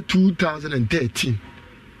 2013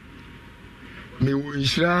 me wo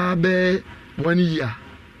nshira be 1 year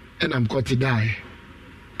and I'm got to die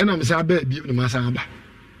and I'm say be bi no masamba.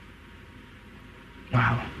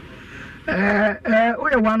 Wow. We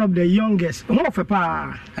are one of the youngest, one of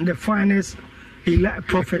and the finest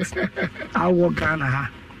prophets our Ghana.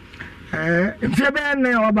 If you been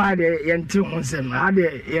there about the Yanti Honsem, I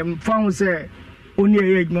had found say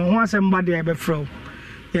only a once somebody ever fro.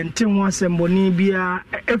 Yanti Honsem Bonibia,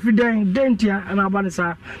 every day, Dentia and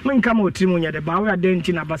Abanasa, men come out Timonia, the Bawa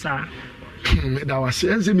Dentina Basa. I was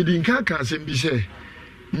saying, Midinka, and be say,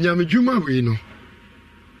 Nyamijuma, we know.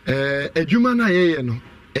 Ejuma na yeye no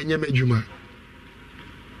enyeme juma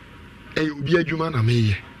obi adwuma na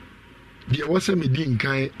meyɛ deɛ wɔsɛ me di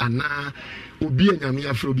nkan ana obi anyame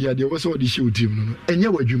afro bia deɛ wɔsɛ ɔde hyɛ otim no ɛnyɛ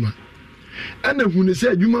w'adwuma ɛna hu ne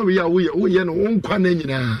sɛ adwuma we a woyɛ no wonkwa na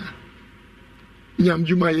nyinaa nyam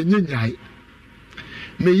dwuma yɛ nyae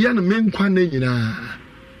meyɛ no menkwa na nyinaa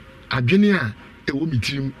adwene a ɛwɔ me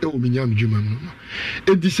tirim ɛwɔ me nyam dwuma no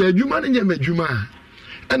enti sɛ adwuma no nyɛ m'adwuma a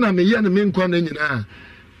ɛna meyɛ no menkwa na nyinaa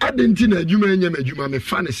adenti na adwuma nyɛ m'adwuma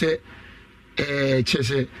mefa ne sɛ kyɛ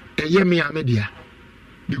sɛ ɛyɛ me a media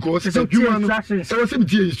because adwuma no ɛwɔ sɛ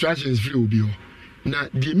metie instructions free obi hɔ na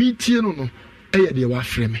deɛ metie no ɛyɛ deɛ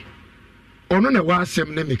wafrɛ me ɔno na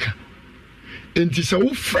wasɛm ne meka enti sɛ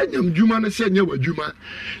wofrɛ nyam dwuma no sɛ nyɛ w'adwuma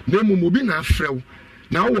na mmom obi na afrɛ wo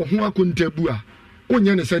na wowɔ ho akontabu a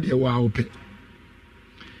wonyɛ ne sɛ deɛ wɔawopɛ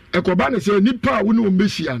ɛkɔba ne sɛ nipa a wo ne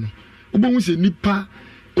ɔmbɛhyia no wobɛhu sɛ nipa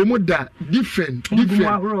ɔmo da different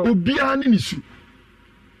obiara ne ne su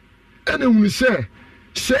ɛna hunu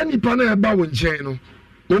sɛ nipa no ɛba wo nkyɛn no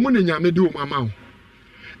ɔmo ne nyame de ɔmo ama wo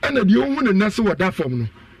ɛna deɛ ɔhu ne nɛ sɛ wɔda fam no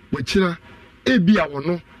wɔkyina ebi a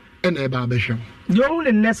wɔno ɛna ɛba abɛhwɛ wo deɛ ɔhu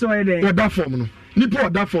ne nɛ sɛ wɔda fam no nipa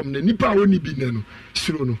ɔda fam no nipa a wɔne bi nɛ no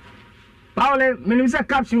suro no Paul, Minister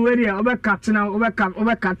Captain Radio, over Captain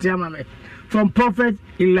Amame from Prophet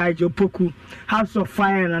Elijah Opoku, House of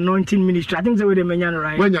Fire and Anointing Ministry. I think they were the Menyan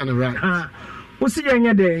right. Menyan right. What's the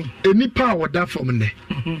young day? Any power that from there.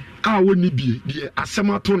 I wouldn't be the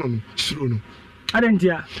Asamatono, Sruno. I didn't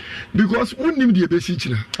hear. Because one name the basic.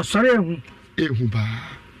 Sorry,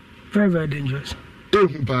 very, very dangerous.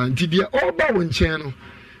 Did all bow channel.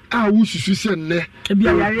 Wusu sɛ nnɛ ebi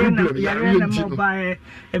ayare na mobile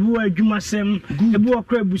ebi wa adwuma sɛm ebi wa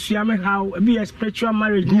kra busua me how ebi a spiritual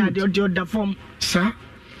marriage na de other form sa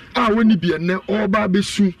woni bi nnɛ ɔba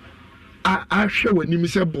besu ahwɛ w'anim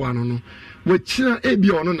sɛ boa no wɔkyina ebi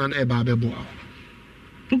ɔno na ɛba bɛboa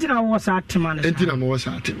ntina wo sa atema no ntina mo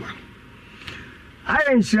sa atema I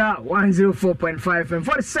ensure 104.5 and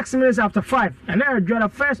 46 minutes after 5. And then I draw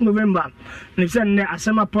the 1st November. And if send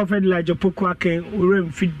Asema Prophet Elijah Pokwake,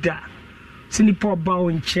 Urem Fida, Cindy Pop Bow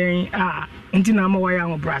and Chain, Intina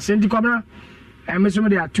Mawayang Brass, and the Cobra, and Miss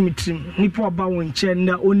Somebody at Tumitim, Nipo Bow and Chain,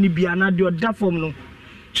 only be another Dafom. No,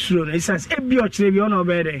 true. It says, Ebi or Trevion or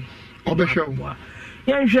Bede. Obeshaw.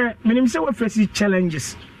 Yan share, many say what face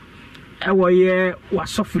challenges. Our year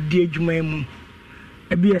was soft for dear Jumemu.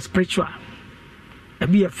 Ebi a spiritual.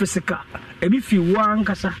 Ebi a physical, ebi fi one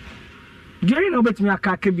kasa. During no betimi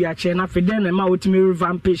akake bi ache na fe den na ma wotimi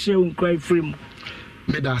revamp she unkrai frame.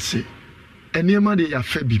 Me da se. Eniema de ya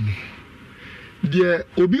fa bi mu. De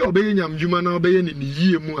obi obeye nyamdwuma na obeye ne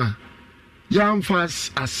yie mu a. Ya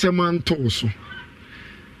mfas aseman to so.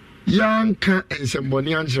 Ya nka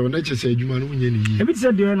ensemboni anche na che se adwuma no nye ne yie. Ebi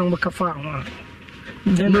se de na mbaka fa ho.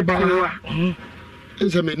 Me ba.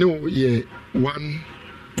 Ese me no ye one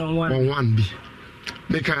bi.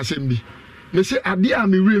 Meka asem bi me say ade a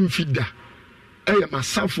me rem fida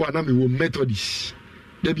masafo ana me wo Methodist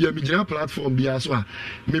da bia me gina platform bia so a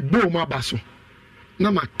me bo ma baso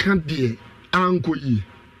na maka de anko yi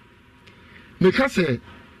meka say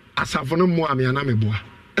asafo no mo ame ana me boa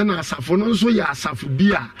na asafo no nso ya asafo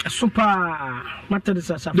bia so pa Methodist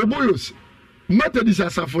asafo the boys Methodist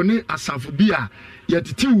asafo ne asafo bia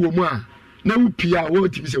yetiti wo mu a na wo pia wo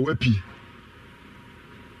timi se wa pie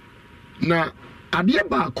na adeɛ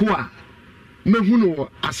baako a mehu no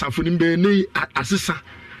asafo ni be ne asesa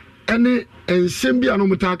ene ensem bia no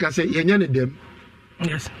mutaka sɛ yenya ne dem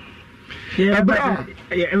yes yeah but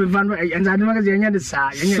everyone and I don't know yenya de sa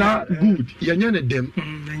good yenya ne dem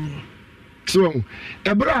so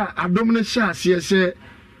ebra adom ne hye ase sɛ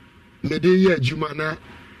me de ye adwuma na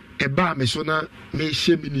eba me so na me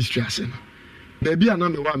hye ministry ase no baby ana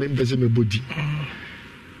me wa me mpese me body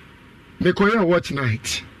me koye watch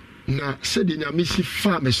night na said in a missy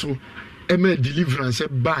farm so a deliverance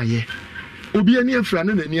by obi any afra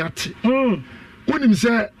na ni ate when him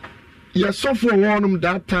say ya suffer one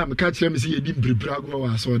that time catch him say you didn't prepare go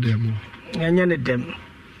was so them them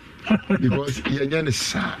because you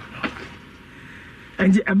sa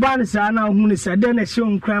and a ban is now who is a then a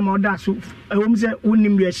show crime or that so I won't say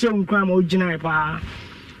wouldn't be a show crime original pa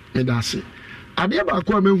me that's it adia ba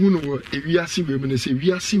ko me hu no e wi ase we me say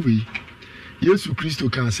wi ase we Yesu Kristo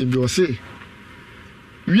kan se bi o se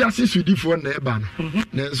wi ase sudifo na eba no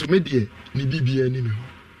na nso me de ni bibia ni me ho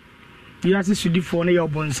wi ase sudifo na ye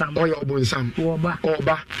obonsam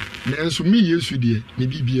oba na nso me Yesu de ni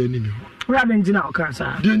bibia ni me ho ra den jina o kan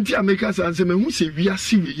sa de nti ameka sa se me hu se wi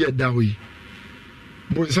ase we ye da we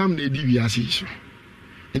bonsam na di wi ase so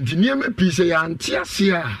nti ni me pi se ya ante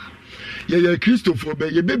ase a ye Kristofo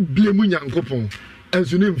be blame Nyankopon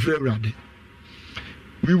enso ne mfra urade.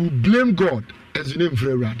 We will blame God as you name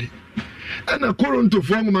for Radi. And according to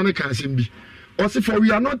form man can be. Also, for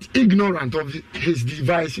we are not ignorant of his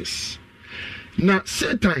devices. Now,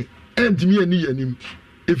 Satan and me and him,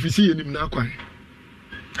 if we see him now,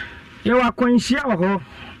 you are quenchia or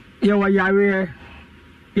you are yare,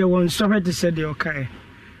 you won't suffer to say the okay.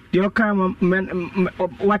 The okay man,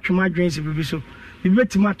 watch my dreams if you so. We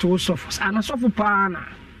bet my two suffers and a suffer pana.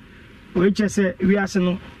 Which I say, we are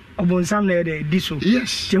saying, upon some lady, this.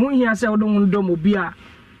 Yes. The one here said, I don't want to be a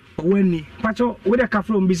winnie. Pacho, with a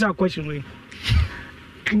cafe on bizarre question. When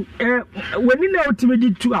you know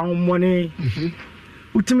ultimately 2 hour money,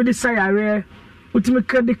 ultimately say, I read, ultimately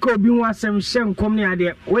credit card being one some company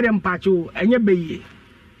idea, with them pacho, and your baby.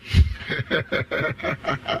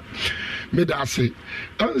 Me da say,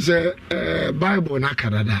 on the Bible na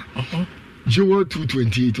Canada. Joel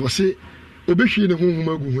 2:28 was say, Obeshi ne home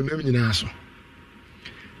magu who name in aso.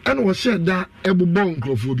 And was said that Ebu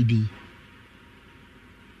Boncroft will be.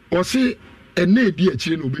 Or say, a nay dear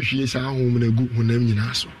chin Obeshi is our home and a good who name in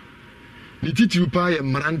aso. The titi pie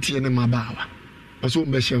and Maranti and Mabawa. Also,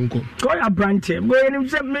 Beshanko. Call a branch, going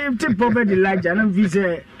himself to poverty like and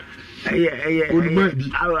visit.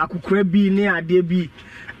 I could be near dear B.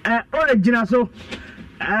 Original so.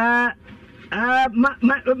 Hello,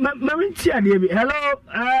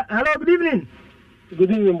 good evening.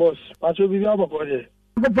 Good evening, boss. I should be able to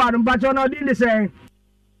go pardon, but you're not in the same.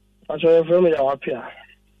 I should have me up here.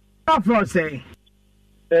 How for say?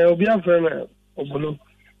 There will be a firm of blue.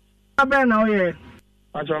 I bet now, yeah.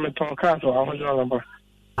 I should have a castle. I was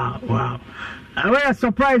wow. I was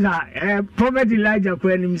surprised. Poverty Elijah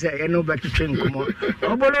when him say, no better train come on.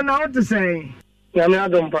 Oh, but now what to say? I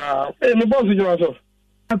don't hey, my boss, you also.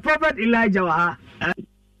 A prophet Elijah,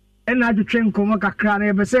 and I to train come a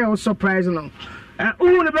crown, but say, oh, surprising.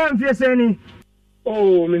 Who the band fears any?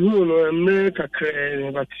 Oh, me who no make a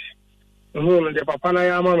crane, but who the papa I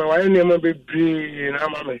am, I never be brave, and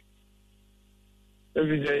I'm a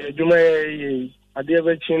every day. Do my idea of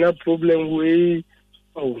a problem way.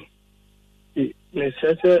 Oh,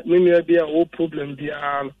 necessary, maybe be a whole problem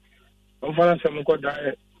beyond. I'm finding some good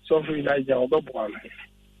diet, so free Elijah or one.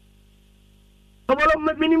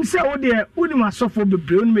 About meaning so there, would my suffer be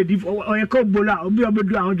blown with if or a cobola or be able to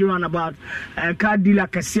do 100 about a car dealer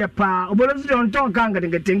Casiepa, or what don't talk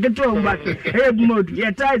and get control, but hey, mode,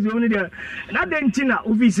 yet ties only there. Not then Tina,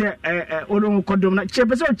 who is a Odom Kodom,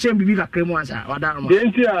 Chepeso Chamber bigger cremosa or down. The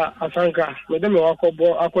Intia Asanka, Madame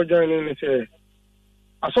Wako joining and say,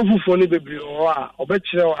 I suffer for any baby or bet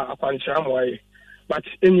you a quancham way, but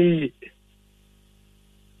any.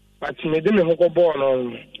 But Madame Hoko born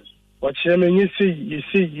on. What you see,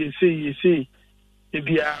 if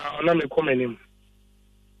you are not a common name.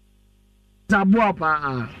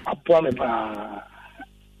 Zabuapa, Apuamepa.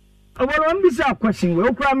 Oh, well, I'm bizarre question.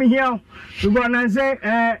 We'll cram here. You go and say,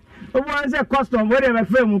 one say custom, whatever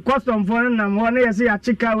film, custom for them, one year say a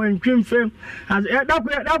chicken when trim film. As that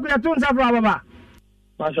we are doing Zababa.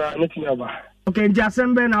 Masha, nothing about. Okay,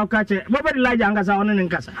 Jasembe now catch it. What about Elijah Angasa on in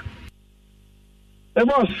Casa? The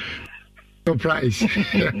boss. Surprise.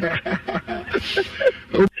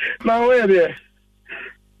 Now where there?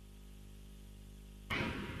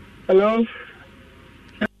 Hello?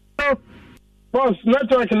 Hello? Boss,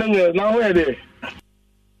 network linear, now where there?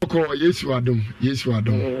 Okay, yes you are done. Yes you are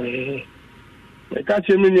done. I catch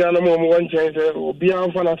him in the animal one chance, or be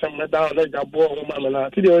on for nothing down like a boy or mamma.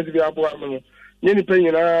 Today was to be a boy. Any penny,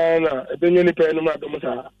 a penny penny, no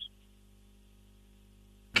matter.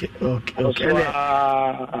 Okay.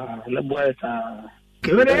 The boys are.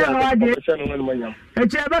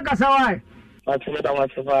 It's a back as I. But you know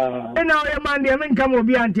what's about. And now, your man, the men come will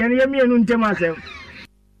be anti and me and myself.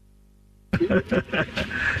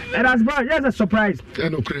 And as well, just a surprise.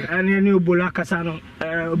 And you knew Bulakasano,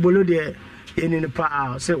 Buludia in the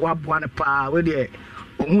power, say what one power with it.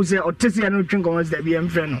 Who say, or Tessia no drink on the BM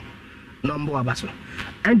friend. Number Abaso.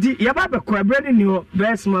 And the Yababa Quabrani knew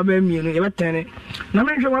best mobile me, you ever turn it. Now,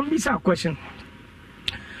 mention one bizarre question.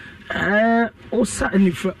 Osa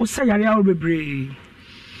Yaya will be brave.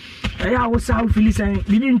 I was out Philistine,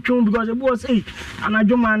 didn't tune because it was eight, and I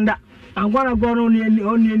don't I'm gonna go only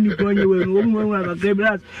going away.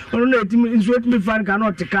 Only it's what me fan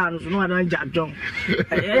cannot take on, so no one jack John.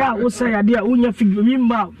 Yeah, Osa Yadia, Unya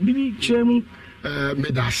Figma, Bibi Chairman,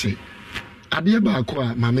 Medasi. Adeɛ baako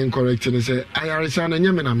a mame correct ne sɛ ayaresa na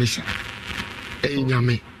nyame na mesa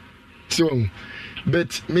nyame so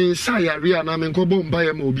but me sa yare na me nkɔbɔ mba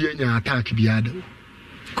ya ma obi anya attack biada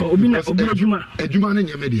ko obi na obi adwuma na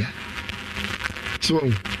nyame dia so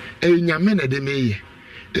nyame na de meye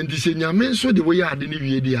enti sɛ nyame nso de wo ya ade ne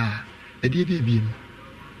wie dia ɛde biem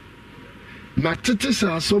na tete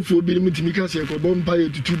sa asofo bi mutimi ka se ko bompa ye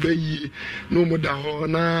tutu bayi no mo da ho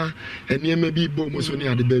na eniema bi bo mo so ne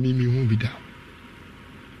ade ba mi hu bi da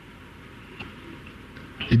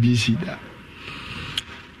ebisi da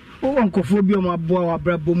o onkofo bi o ma boa wa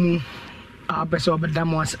brabo mu abese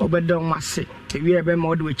obedam ase ewi ebe ma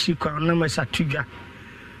ode wachi kwa na ma satudwa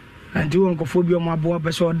and you onkofo bi o ma boa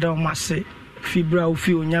abese odam ase fibra o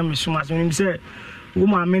fi onyame suma so nim se wo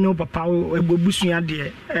ma me no papa egbobusua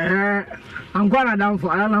de ankwa na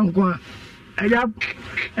damfo ala ankwa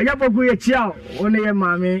eja poku ye chia one ye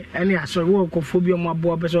maame ene aso wo onkofo bi o ma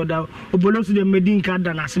boa abese odam obolosu de medin ka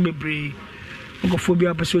da na ase bebre onkofo bi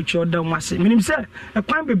abese ochi odam ase minim se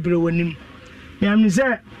ekwan bebre wonim miam se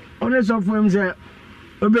one so for him say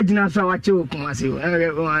obegina so wache okumase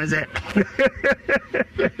o say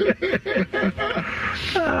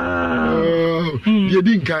ye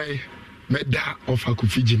din kai meda of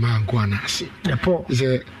akufiji man ko anase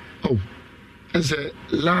say say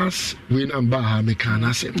last we number ha me kan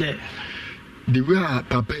ase the way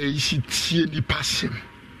papa is tie ni passing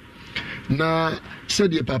na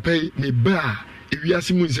said the papa me ba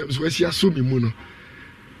ewiase mu nsem so asia so me mu no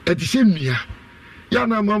etise nua ya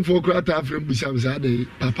na man for krata afrem busam sa de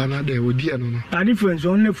papa na de odi eno no a difference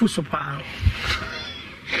on ne fuso pa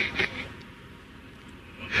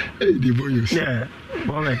the boys yeah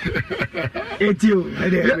moment etio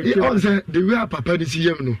on say the way papa ni si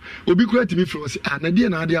yem no obi krata mi fro say na de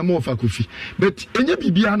na de am of akofi but enya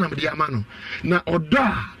bibia na de ama no na odo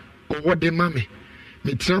a owo de mame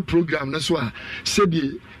me tra program na so a say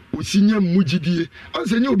de osinya mugidie on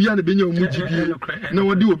say nya obi a na benya mugidie na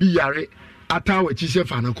wode obi yare atawa chi se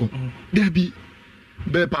fa na ko debi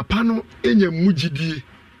be papa no enya mugidie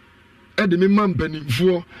e de me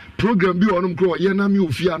mampanimfo program bi onum kro ye na me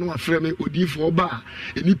ofia no afre me odifo ba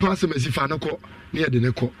enipa asemasi fa na ko ne ye de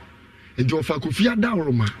ne ko enti ofa ko fia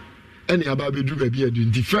dawroma ene aba bedu ba bi adu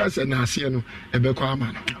ndi first na ase no e be ko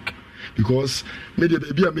ama no because me de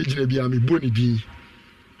ba bi a me gina bi a me boni din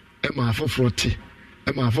e ma afofrote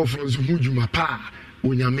e ma afofro zo hujuma pa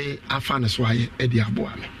onyame afa ne so aye e de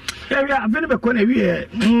aboa me yeah very be ko na wi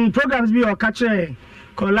programs bi o catch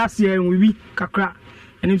last year we kakra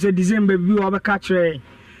and it's December bi o be catch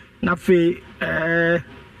na fe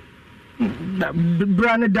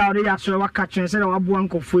brand down ya so wa catch say wa boa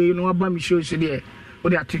nkofo no wa ba mi show so de o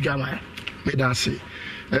de atudwa ma me da say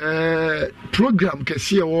program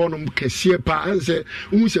kese wonum kese pa say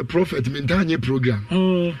hu say prophet me ntanye program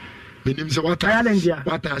menim say what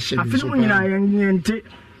ashe me so nyina yente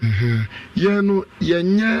ye no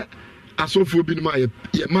yenye asofo bi no ma ye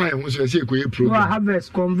ma ye ho so say ko ye program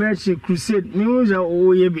harvest conversion crusade me hu say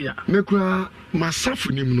o ye bia me kura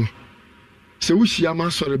masafu nim no se wo hia ma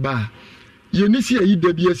sori ba ye ni si ayi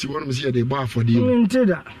da bi asi wonum se ye de ba afode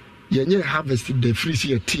ntida ye nye harvest the free se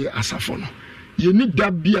ye tie asafo no ye ni da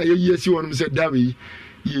bi a ye yi asi wonum se da we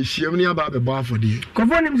ye hia ni aba be ba afode ko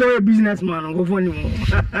fo nim say businessman ko fo nim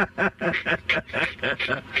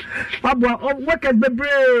pabo workers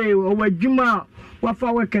bebre o wadwuma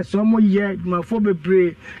wafa workers so mo ye ma fo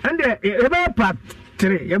bebre and e be part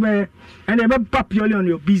 3 ye be and e be papio on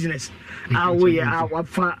your business we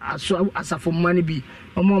wafa asafo money bi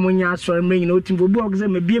omo nya asore me nyina otimbo bu ogze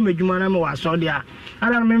me bie madwuma na me wa so dia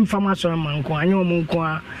ara me mfa ma asore man ko anya omo nko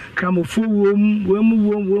a kramofo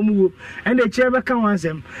wo and e chebe ka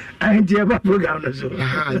wansem and e ba program no so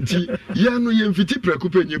anti ye no ye mfiti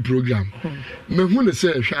prekupe nye program me hu ne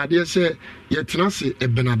se hwade se ye tena se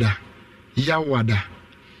ebenada yawada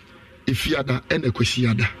ifiada ene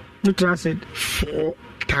kwesiada no transit 4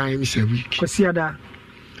 times a week kwesiada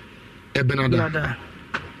ebenada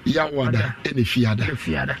yawada ene fiada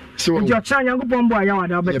so your chanya go bombo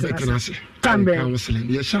yawada better se tambe counseling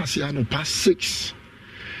ye chance ya no pass 6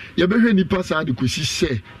 ye be hwe ni pass ade kosi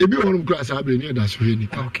se ebi wonum class abre ni da so hwe ni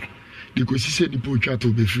pa okay de kosi se ni po twa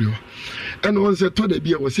to be free ho ene won se to da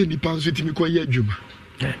bi e wo se ni pa nso timi ko ye adwuma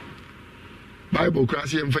Bible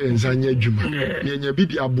class ye mfa ye nsanya adwuma ye nya bi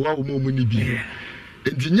di aboa wo mu ni bi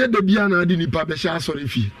enti nya da bia na ade ni pa be sha asore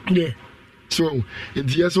fi so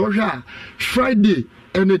enti ye so hwa Friday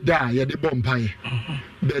any day ye de bompaye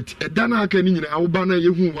but edana aka ni nyina wo ba na ye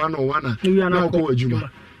hu wa no wana na ko adwuma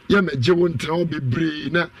ye meje wo ntra wo bebre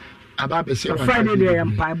na aba be se Friday dey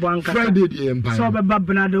empire bwanka Friday dey empire so be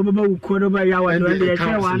babna de be wuko do be ya wa do dey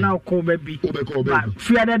che wa na ko be bi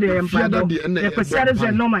Friday dey empire e pesade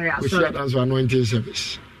se no my aso that's anointing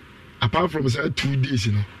service apart from say 2 days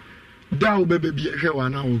you know da wo be bi e hwe wa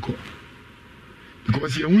na wo ko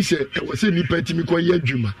because ye hu se e wo se ni patimi ko ye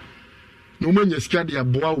adwuma no manya sika de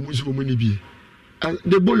aboa wo muso mu ni bi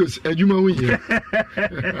The boys, Ejuma win here.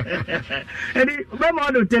 Eddie,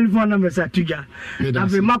 remember the telephone numbers at Tuja.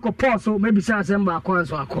 I've Marco Posso, maybe Sasamba,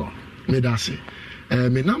 Quans or call. Medasi.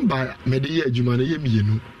 My number, Media Jumana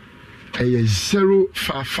Yemino.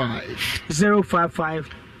 055 055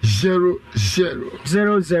 00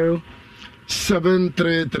 00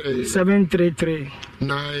 733 733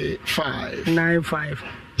 95 95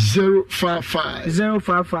 055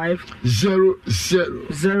 055 00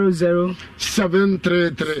 00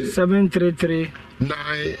 733 733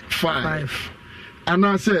 95 and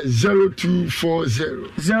I say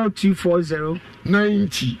 0240 0240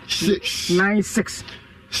 96 96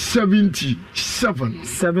 77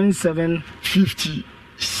 57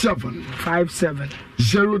 57 57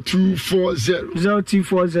 0240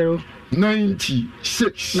 0240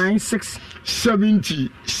 96 96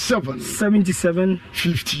 77 77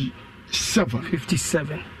 57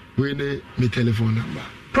 57. We need my telephone number.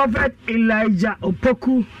 Prophet Elijah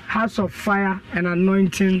Opoku, House of Fire and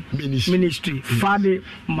Anointing Ministry. Friday,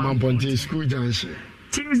 Mamponte School Junction.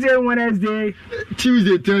 Tuesday, Wednesday,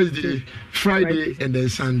 Tuesday, Thursday, Friday, and then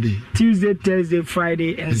Sunday. Tuesday, Thursday,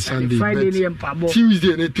 Friday, and Sunday. Friday, and Pabo.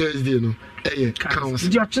 Tuesday and Thursday, no. Council.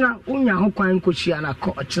 Jochna, Unya Hokwan Kuchiana,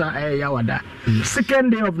 Kochna, Yawada.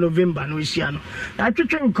 2nd day of November, no Shiano. I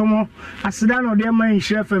think come on, as done or their mind,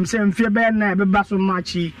 chef, and same fear bad night, but Basso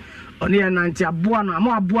Machi. On the Nanti Abuana,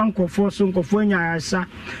 more Buanco for some Cofonia, Asa,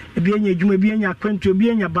 a being a Jumabiana, Quento,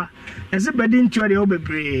 being a ba, as a bedding to the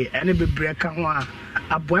Obebre, and a Bebre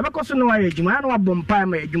a boy, because no age, man, or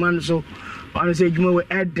Bompire, Juman so, on say Juma will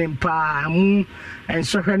add them pa, moon, and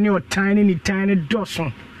so her new tiny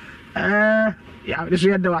doson. Yeah, this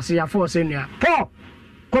year there was a force in here. Paul,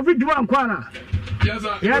 coffee to one corner. Yes,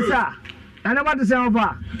 sir. Yes, sir. I know what to say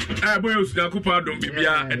over. Boys, the Cooper don't be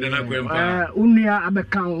and then I go. Unia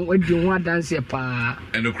Abekan, what you want dance a pa.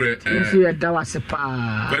 And the credit, that was a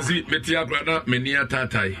pa. Quasi Metia Grana, Menia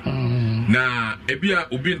Tatai. Na Ebia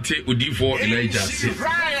Ubinte Udifo Elijah.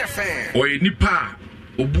 Or a Nipa,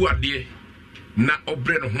 Ubuade, na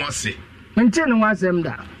Obren Hwase. Maintain was them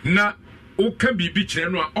that. Na Oka Bibi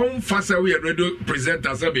Chenwa, on Fasa, we are ready to present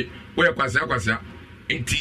as a bit where Quasa.